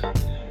tech.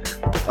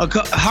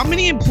 How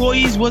many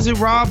employees was it,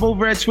 Rob,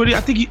 over at Twitter? I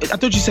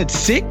thought you said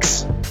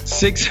six.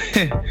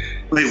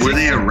 Wait, were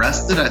they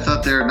arrested? I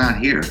thought they're not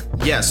here.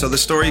 Yeah, so the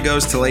story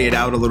goes, to lay it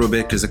out a little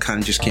bit, because it kind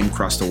of just came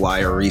across the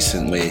wire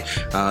recently.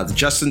 The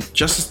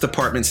Justice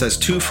Department says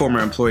 2 former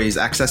employees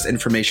accessed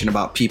information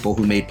about people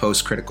who made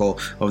posts critical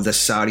of the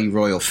Saudi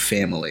royal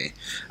family.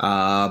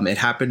 It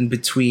happened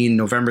between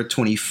November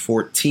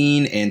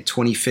 2014 and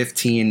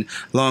 2015.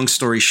 Long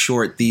story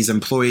short, these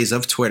employees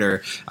of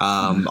Twitter,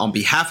 on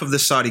behalf of the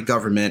Saudi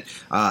government,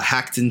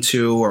 hacked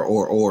into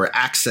or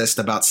accessed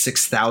about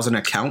 6,000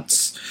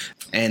 accounts.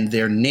 And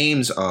their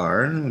names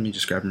are, let me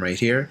just grab them right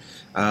here.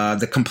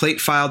 The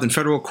complaint filed in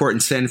federal court in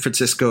San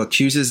Francisco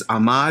accuses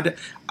Ahmad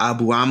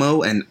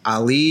Abuamo and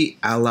Ali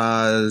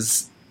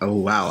Al-Zabara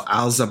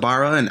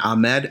and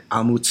Ahmed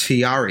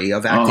Al-Mutiari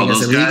of acting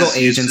as illegal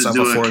agents of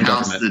a foreign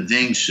government. The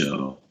Ding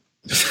Show.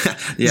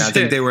 Yeah, I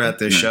think they were at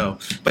their show.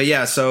 But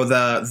yeah, so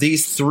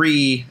these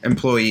 3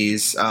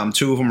 employees,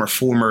 2 of them are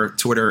former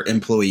Twitter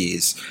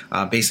employees,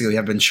 basically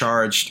have been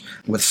charged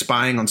with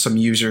spying on some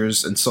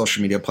users and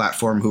social media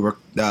platform who were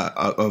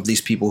of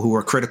these people who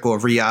were critical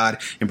of Riyadh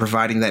and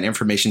providing that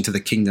information to the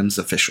kingdom's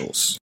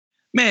officials.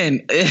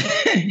 Man,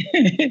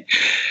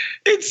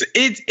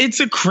 it's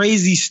a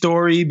crazy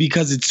story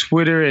because it's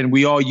Twitter and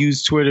we all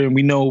use Twitter and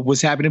we know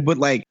what's happening. But,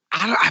 like,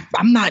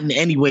 I'm not in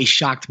any way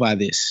shocked by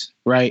this,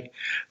 right?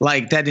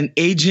 Like, that an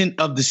agent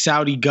of the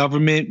Saudi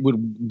government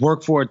would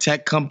work for a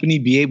tech company,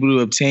 be able to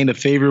obtain a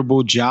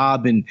favorable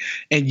job and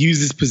use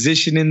his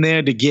position in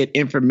there to get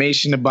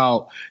information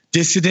about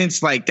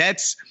dissidents. Like,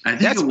 that's par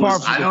for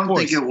the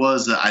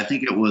course. I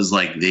think it was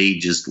like they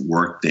just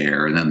worked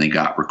there and then they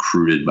got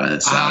recruited by the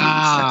Saudis.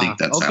 I think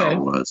that's how it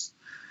was.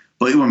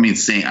 But either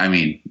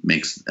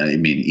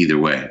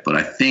way. But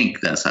I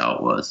think that's how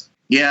it was.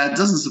 Yeah, it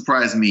doesn't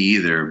surprise me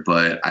either.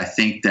 But I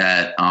think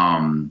that I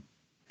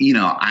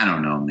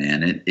don't know,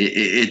 man.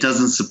 It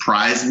doesn't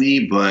surprise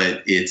me,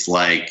 but it's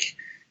like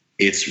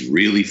it's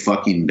really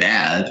fucking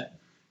bad,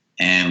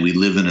 and we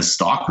live in a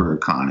stalker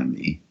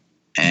economy.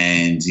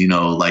 And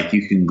like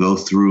you can go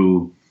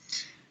through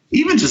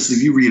even just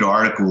if you read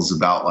articles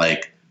about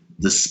like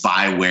the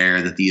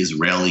spyware that the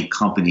Israeli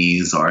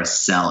companies are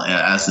selling,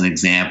 as an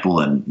example,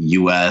 and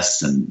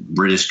U.S. and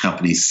British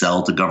companies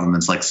sell to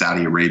governments like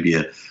Saudi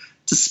Arabia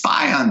to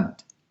spy on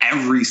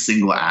every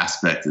single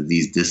aspect of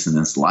these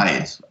dissidents'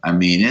 life. I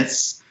mean,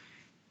 it's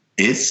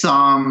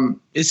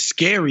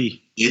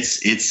scary.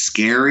 It's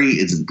scary.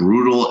 It's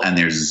brutal, and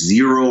there's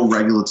zero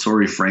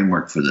regulatory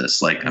framework for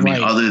this. Like, I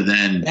mean, other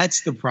than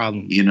that's the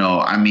problem.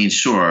 I mean,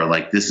 sure,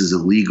 like this is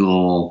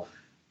illegal.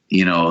 They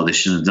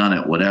shouldn't have done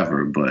it.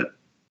 Whatever, but.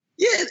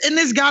 Yeah, and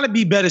there's got to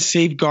be better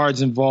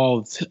safeguards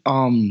involved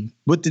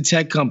with the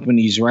tech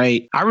companies,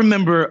 right? I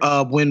remember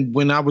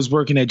when I was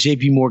working at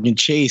JP Morgan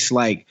Chase,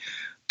 like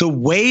the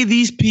way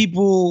these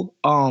people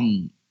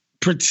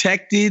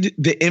protected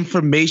the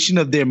information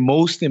of their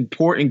most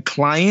important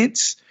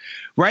clients,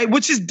 right?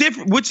 Which is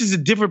a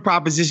different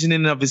proposition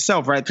in and of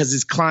itself, right? Because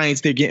it's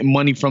clients, they're getting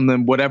money from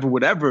them,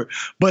 whatever.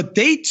 But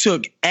they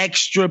took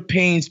extra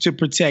pains to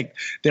protect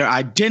their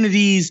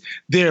identities,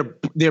 their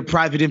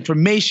private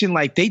information.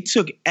 Like they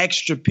took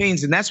extra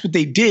pains, and that's what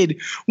they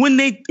did when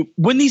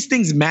these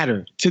things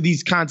matter to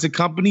these kinds of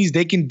companies.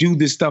 They can do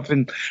this stuff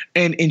and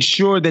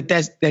ensure that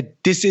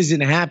this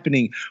isn't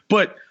happening.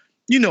 But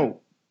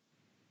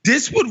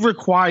this would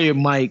require,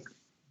 Mike,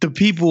 the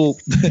people,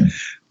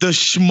 the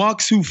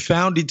schmucks who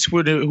founded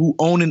Twitter, who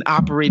own and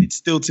operate it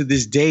still to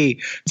this day,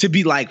 to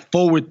be like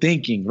forward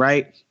thinking,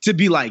 right? To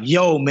be like,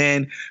 yo,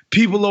 man,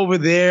 people over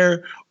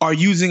there are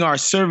using our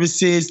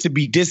services to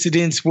be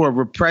dissidents for a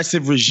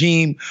repressive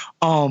regime.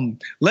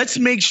 Let's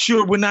make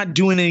sure we're not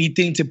doing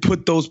anything to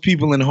put those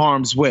people in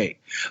harm's way.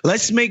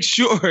 Let's make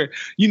sure,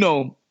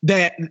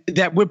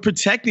 that we're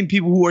protecting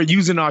people who are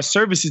using our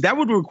services. That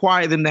would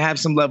require them to have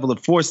some level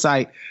of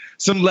foresight,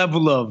 some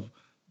level of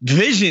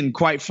vision,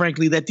 quite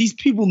frankly, that these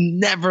people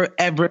never,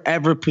 ever,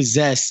 ever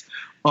possess.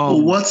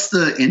 Well, what's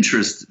the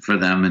interest for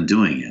them in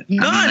doing it?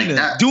 None. I mean,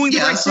 like doing the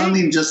right thing.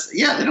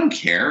 They don't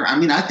care. I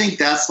mean, I think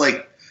that's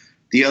like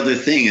the other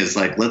thing is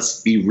like,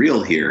 let's be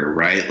real here,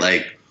 right?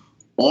 Like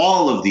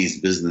all of these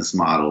business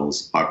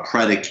models are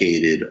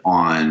predicated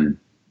on,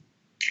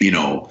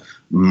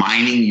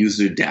 mining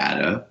user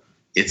data.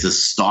 It's a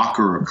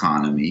stalker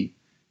economy.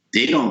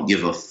 They don't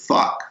give a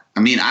fuck.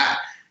 I mean,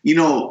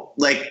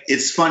 like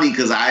it's funny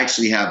because I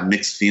actually have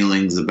mixed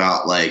feelings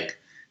about like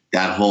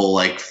that whole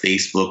like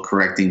Facebook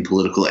correcting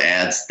political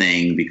ads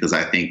thing, because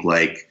I think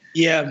like,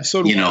 yeah,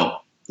 so do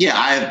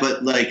I.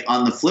 But like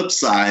on the flip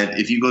side,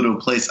 if you go to a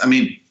place, I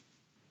mean,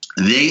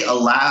 they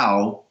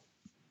allow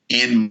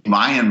in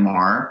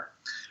Myanmar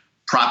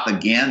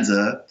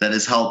propaganda that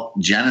has helped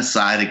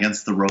genocide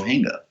against the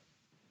Rohingya.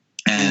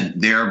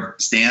 And their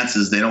stance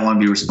is they don't want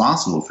to be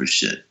responsible for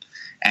shit,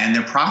 and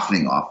they're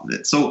profiting off of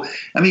it. So,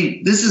 I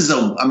mean, this is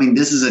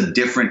a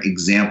different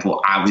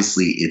example.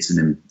 Obviously,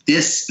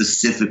 this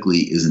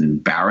specifically is an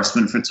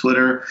embarrassment for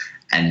Twitter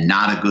and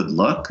not a good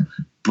look.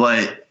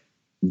 But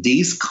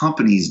these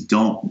companies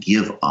don't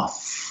give a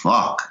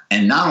fuck,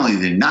 and not only do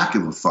they not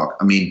give a fuck.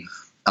 I mean,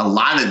 a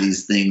lot of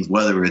these things,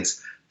 whether it's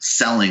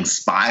selling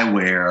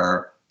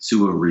spyware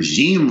to a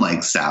regime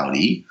like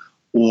Saudi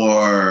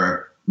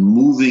or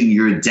moving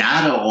your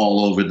data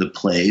all over the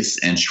place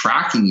and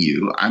tracking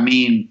you. I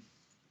mean,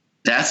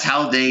 that's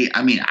how they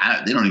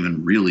don't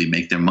even really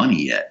make their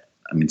money yet.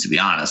 I mean, to be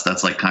honest,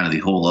 that's like kind of the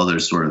whole other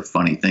sort of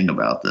funny thing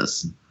about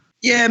this.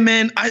 Yeah,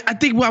 man. I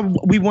think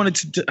we wanted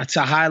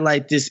to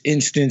highlight this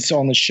instance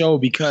on the show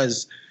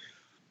because,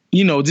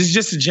 this is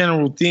just a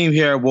general theme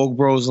here at Woke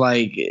Bros.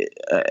 Like,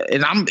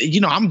 and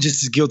I'm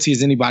just as guilty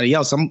as anybody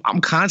else. I'm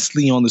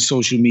constantly on the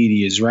social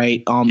medias,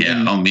 right?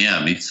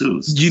 Me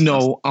too.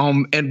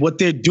 And what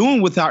they're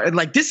doing with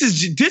this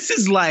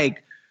is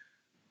like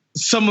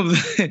some of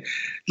the,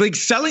 like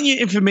selling your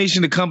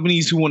information to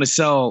companies who want to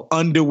sell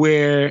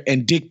underwear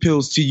and dick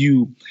pills to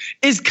you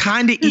is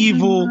kind of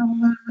evil,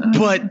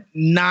 but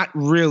not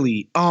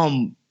really.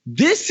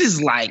 This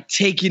is like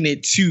taking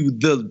it to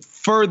the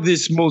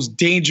furthest, most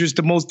dangerous,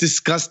 the most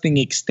disgusting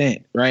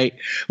extent, right?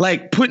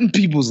 Like putting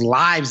people's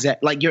lives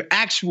your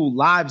actual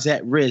lives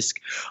at risk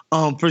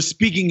for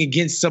speaking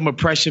against some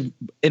oppressive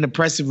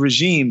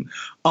regime.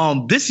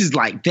 This is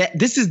like that.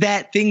 This is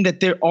that thing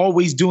that they're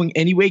always doing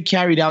anyway,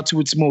 carried out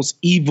to its most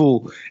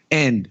evil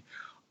end.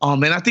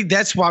 And I think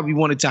that's why we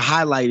wanted to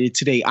highlight it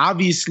today.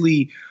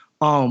 Obviously,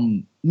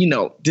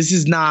 this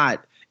is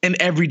not an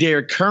everyday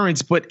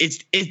occurrence, but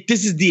this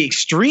is the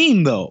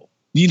extreme though,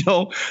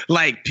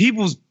 like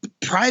people's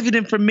private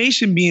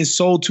information being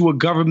sold to a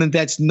government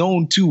that's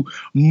known to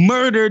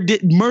murder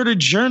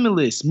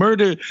journalists,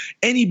 murder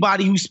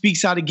anybody who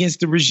speaks out against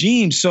the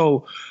regime.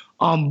 So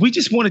we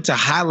just wanted to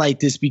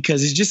highlight this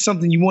because it's just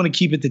something you want to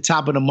keep at the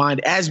top of the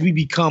mind as we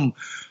become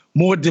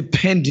more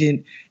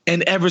dependent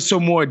and ever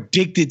so more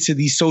addicted to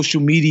these social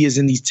medias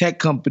and these tech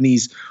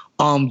companies.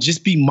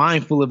 Just be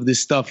mindful of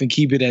this stuff and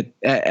keep it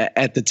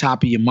at the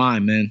top of your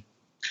mind, man.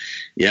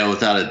 Yeah,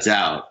 without a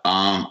doubt.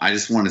 I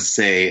just want to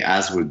say,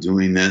 as we're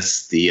doing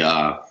this,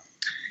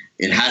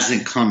 it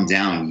hasn't come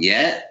down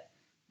yet,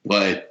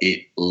 but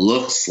it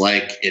looks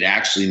like it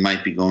actually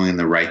might be going in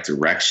the right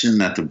direction,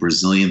 that the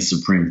Brazilian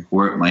Supreme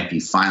Court might be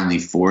finally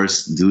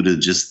forced due to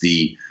just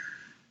the,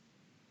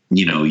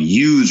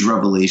 huge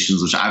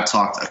revelations, which I've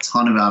talked a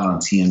ton about on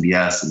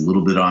TNBS, a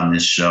little bit on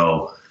this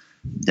show,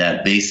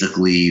 that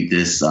basically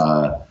this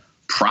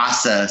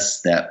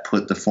process that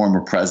put the former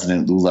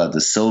president Lula da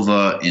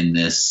Silva in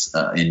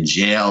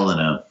jail in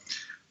a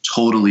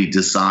totally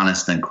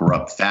dishonest and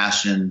corrupt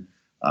fashion,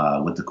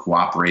 with the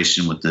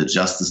cooperation with the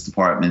Justice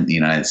Department in the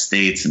United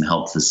States, and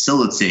help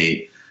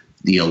facilitate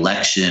the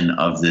election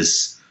of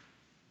this,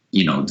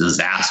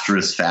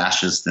 disastrous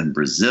fascist in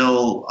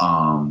Brazil,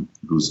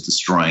 who's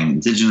destroying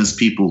indigenous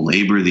people,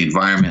 labor, the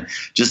environment.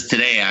 Just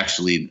today,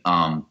 actually,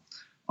 on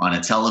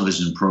a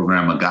television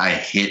program, a guy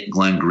hit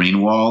Glenn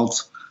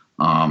Greenwald.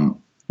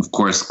 Of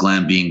course,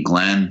 Glenn being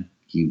Glenn,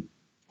 he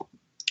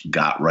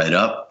got right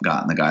up,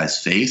 got in the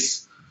guy's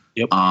face.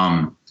 Yep.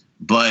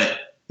 But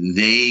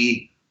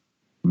they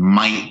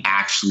might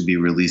actually be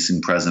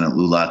releasing President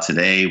Lula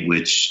today,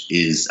 which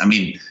is,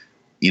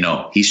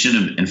 he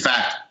shouldn't, in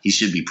fact, he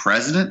should be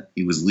president.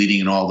 He was leading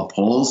in all the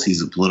polls.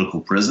 He's a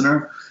political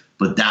prisoner,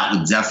 but that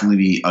would definitely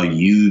be a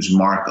huge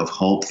mark of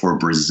hope for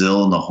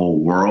Brazil and the whole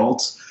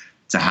world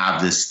to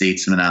have this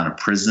statesman out of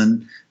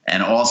prison.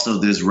 And also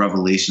there's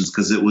revelations,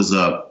 because it was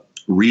a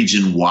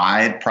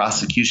region-wide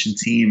prosecution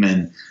team,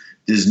 and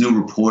there's new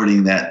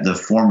reporting that the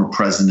former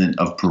president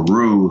of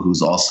Peru,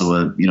 who's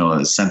also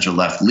a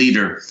center-left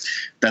leader,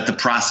 that the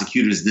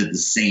prosecutors did the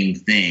same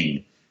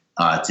thing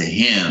to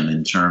him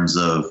in terms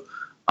of,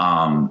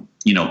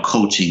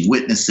 coaching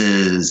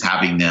witnesses,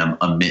 having them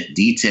omit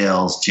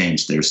details,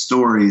 change their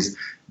stories,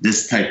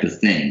 this type of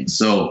thing.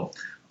 So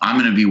I'm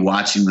going to be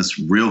watching this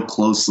real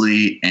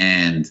closely,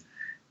 and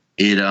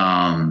you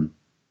don't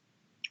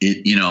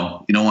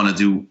want to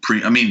do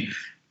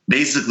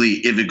basically,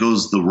 if it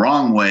goes the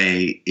wrong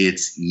way,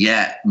 it's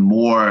yet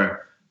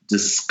more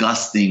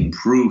disgusting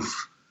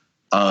proof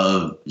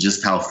of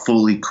just how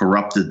fully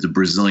corrupted the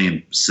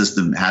Brazilian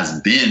system has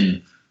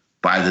been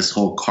by this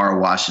whole car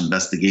wash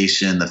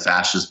investigation, the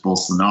fascist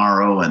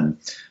Bolsonaro, and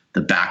the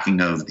backing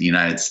of the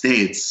United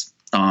States.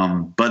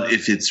 But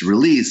if it's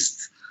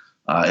released,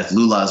 if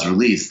Lula's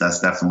released, that's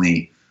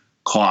definitely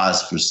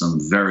cause for some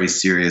very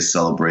serious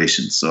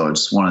celebrations. So I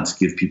just wanted to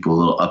give people a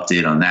little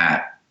update on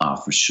that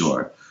for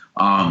sure.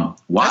 Wow,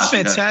 that's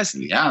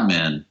fantastic. Yeah,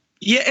 man.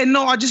 Yeah, and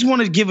no, I just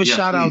want to give a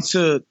shout out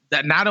to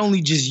that, not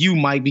only just you,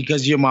 Mike,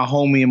 because you're my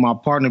homie and my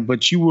partner,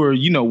 but you were,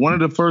 one of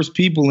the first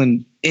people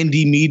in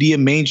indie media,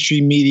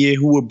 mainstream media,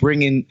 who were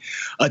bringing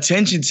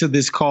attention to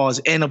this cause.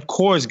 And of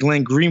course,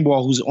 Glenn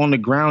Greenwald, who's on the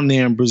ground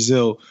there in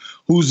Brazil,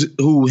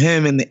 who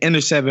him and The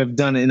Intercept have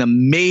done an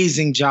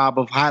amazing job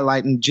of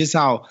highlighting just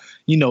how,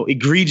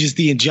 egregious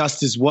the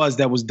injustice was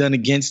that was done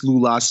against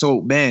Lula.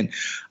 So, man,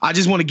 I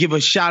just want to give a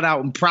shout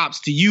out and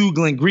props to you,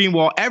 Glenn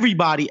Greenwald,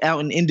 everybody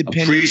out in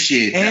independent.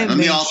 Appreciate that. Let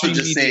me also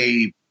just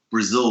say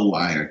Brazil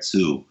Wire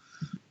too.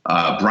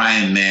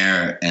 Brian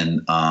Mayer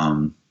and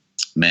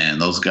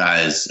those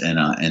guys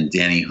and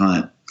Danny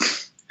Hunt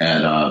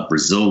at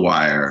Brazil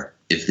Wire.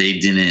 If they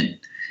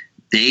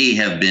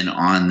have been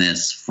on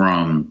this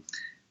from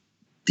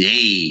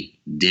day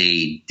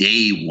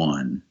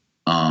one.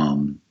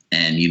 And,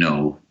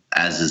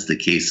 as is the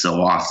case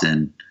so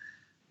often,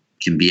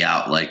 can be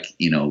out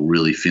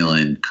really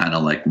feeling kind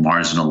of like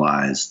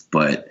marginalized,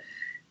 but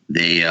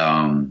they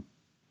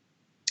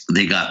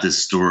got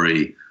this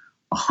story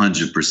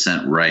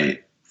 100%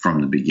 right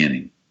from the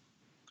beginning.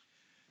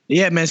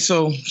 Yeah, man.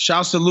 So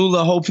shouts to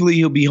Lula. Hopefully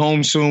he'll be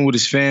home soon with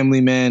his family,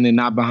 man, and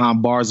not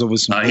behind bars over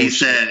some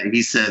bullshit.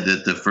 He said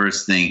that the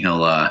first thing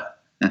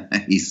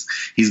he's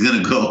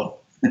gonna go.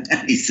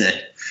 He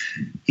said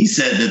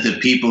that the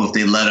people, if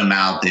they let him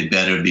out, they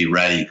better be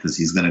ready, because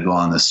he's going to go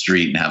on the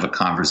street and have a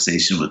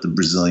conversation with the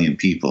Brazilian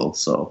people.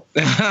 So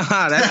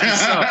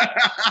that's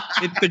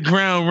hit the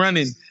ground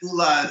running.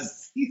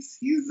 He's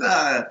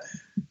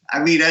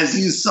as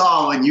you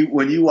saw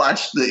when you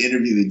watched the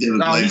interview we did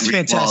with Glenn he's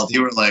fantastic.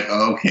 You were like,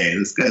 oh, okay,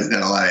 this guy's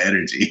got a lot of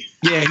energy.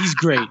 Yeah, he's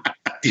great.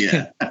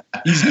 Yeah,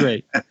 he's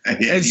great.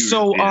 Yeah, and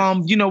so,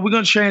 we're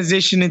going to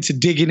transition into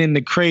Digging in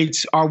the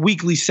Crates, our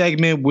weekly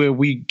segment where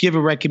we give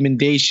a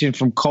recommendation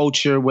from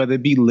culture, whether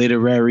it be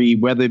literary,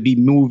 whether it be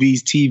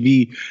movies,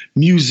 TV,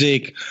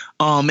 music,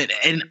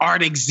 an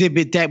art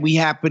exhibit that we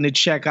happen to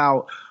check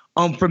out.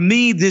 For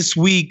me this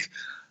week,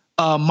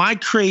 my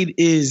crate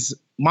is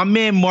my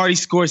man Marty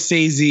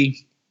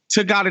Scorsese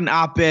took out an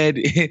op-ed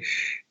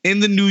in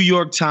the New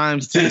York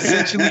Times to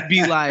essentially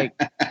be like,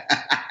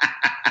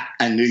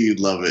 I knew you'd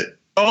love it.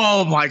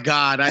 Oh my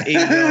God, I ate it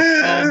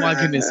up. Oh my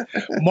goodness.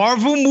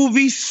 Marvel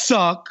movies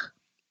suck.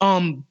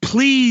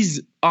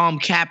 Please,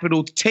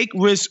 Capital, take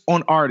risks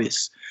on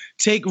artists.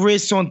 Take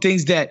risks on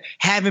things that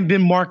haven't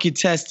been market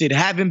tested,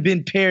 haven't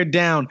been pared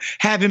down,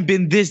 haven't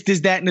been this,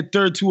 that, and the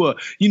third to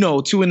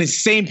an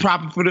insane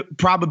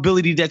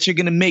probability that you're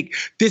gonna make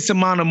this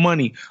amount of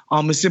money.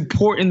 It's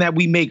important that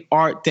we make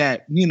art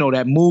that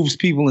that moves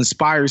people,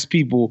 inspires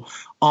people,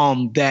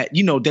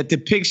 that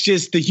depicts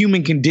just the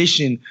human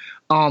condition,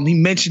 He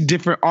mentioned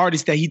different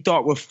artists that he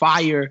thought were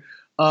fire.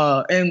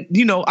 And,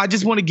 I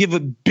just want to give a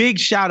big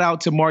shout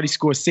out to Marty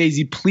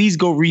Scorsese. Please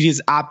go read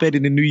his op-ed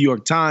in the New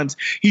York Times.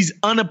 He's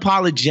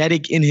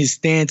unapologetic in his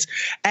stance,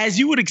 as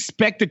you would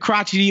expect a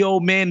crotchety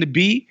old man to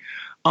be.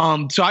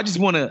 So I just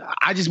wanted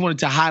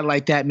to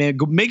highlight that, man.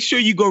 Make sure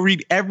you go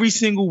read every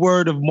single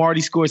word of Marty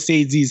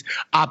Scorsese's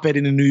op-ed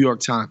in the New York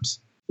Times.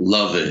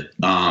 Love it.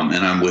 And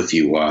I'm with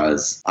you,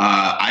 Waz.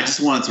 I just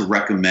wanted to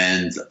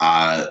recommend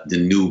the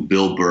new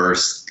Bill Burr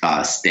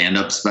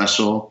stand-up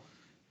special.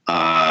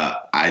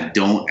 I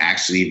don't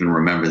actually even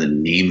remember the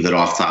name of it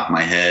off the top of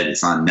my head.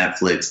 It's on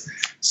Netflix.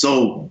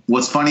 So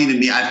what's funny to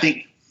me, I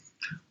think,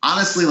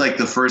 honestly, like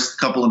the first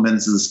couple of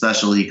minutes of the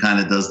special, he kind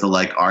of does the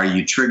like, are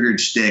you triggered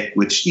shtick,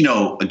 which,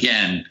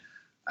 again,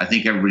 I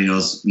think everybody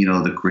knows,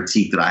 the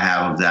critique that I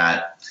have of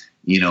that,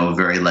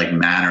 very like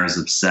manners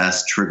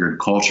obsessed, triggered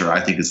culture.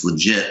 I think it's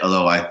legit.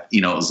 Although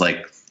it's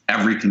like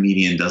every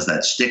comedian does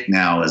that shtick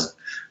now, as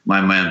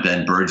my man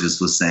Ben Burgess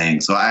was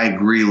saying. So I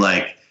agree.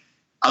 Like,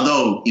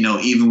 although,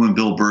 even when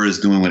Bill Burr is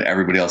doing what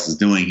everybody else is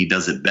doing, he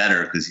does it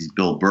better because he's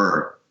Bill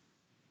Burr.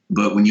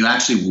 But when you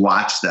actually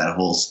watch that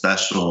whole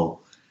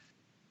special,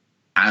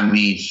 I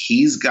mean,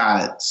 he's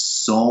got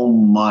so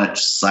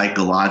much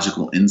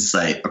psychological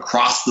insight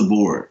across the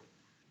board.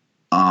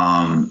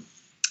 And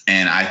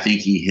I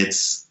think he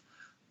hits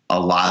a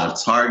lot of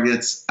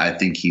targets. I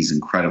think he's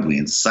incredibly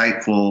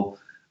insightful.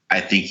 I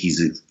think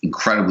he's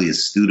incredibly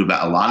astute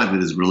about, a lot of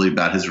it is really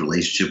about his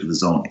relationship with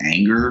his own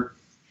anger.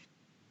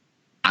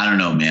 I don't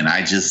know, man.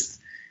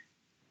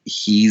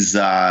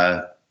 He's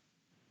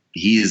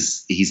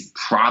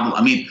probably,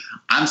 I mean,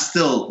 I'm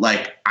still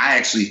like, I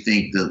actually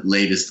think the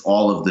latest,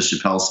 all of the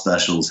Chappelle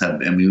specials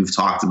have, and we've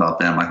talked about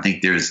them. I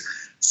think there's,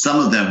 some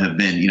of them have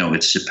been,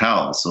 it's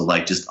Chappelle. So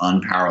like just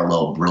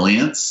unparalleled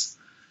brilliance.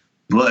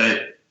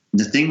 But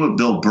the thing with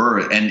Bill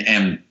Burr,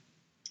 and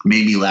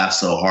made me laugh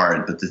so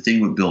hard, but the thing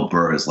with Bill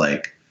Burr is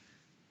like,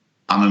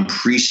 I'm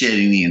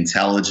appreciating the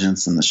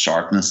intelligence and the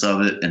sharpness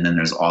of it. And then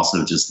there's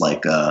also just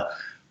like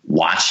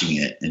watching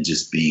it and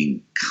just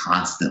being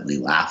constantly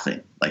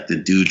laughing. Like the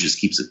dude just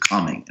keeps it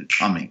coming and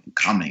coming and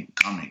coming and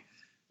coming.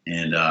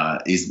 And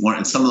he's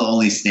some of the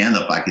only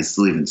stand-up I can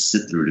still even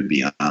sit through, to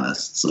be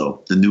honest.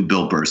 So the new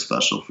Bill Burr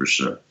special for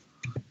sure.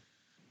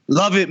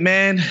 Love it,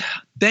 man.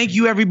 Thank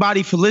you,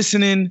 everybody, for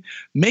listening.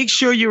 Make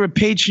sure you're a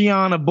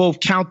Patreon of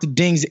both Count the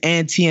Dings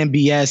and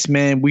TMBS,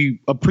 man. We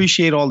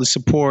appreciate all the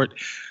support.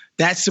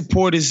 That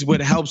support is what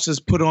helps us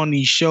put on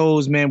these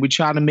shows, man. We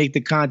try to make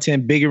the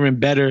content bigger and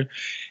better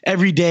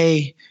every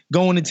day.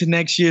 Going into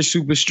next year,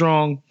 super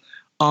strong.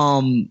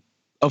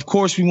 Of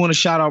course, we want to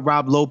shout out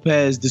Rob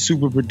Lopez, the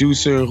super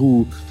producer,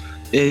 who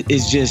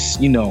is just,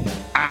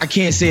 I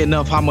can't say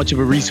enough how much of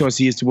a resource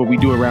he is to what we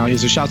do around here.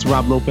 So shouts to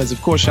Rob Lopez. Of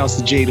course, shouts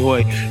to Jade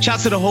Hoy.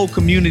 Shouts to the whole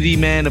community,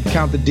 man, of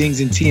Count the Dings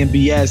and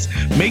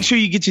TMBS. Make sure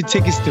you get your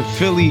tickets to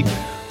Philly.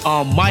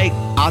 Mike,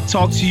 I'll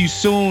talk to you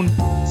soon.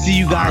 See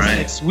you guys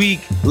next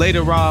week.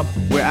 Later, Rob.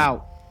 We're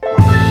out.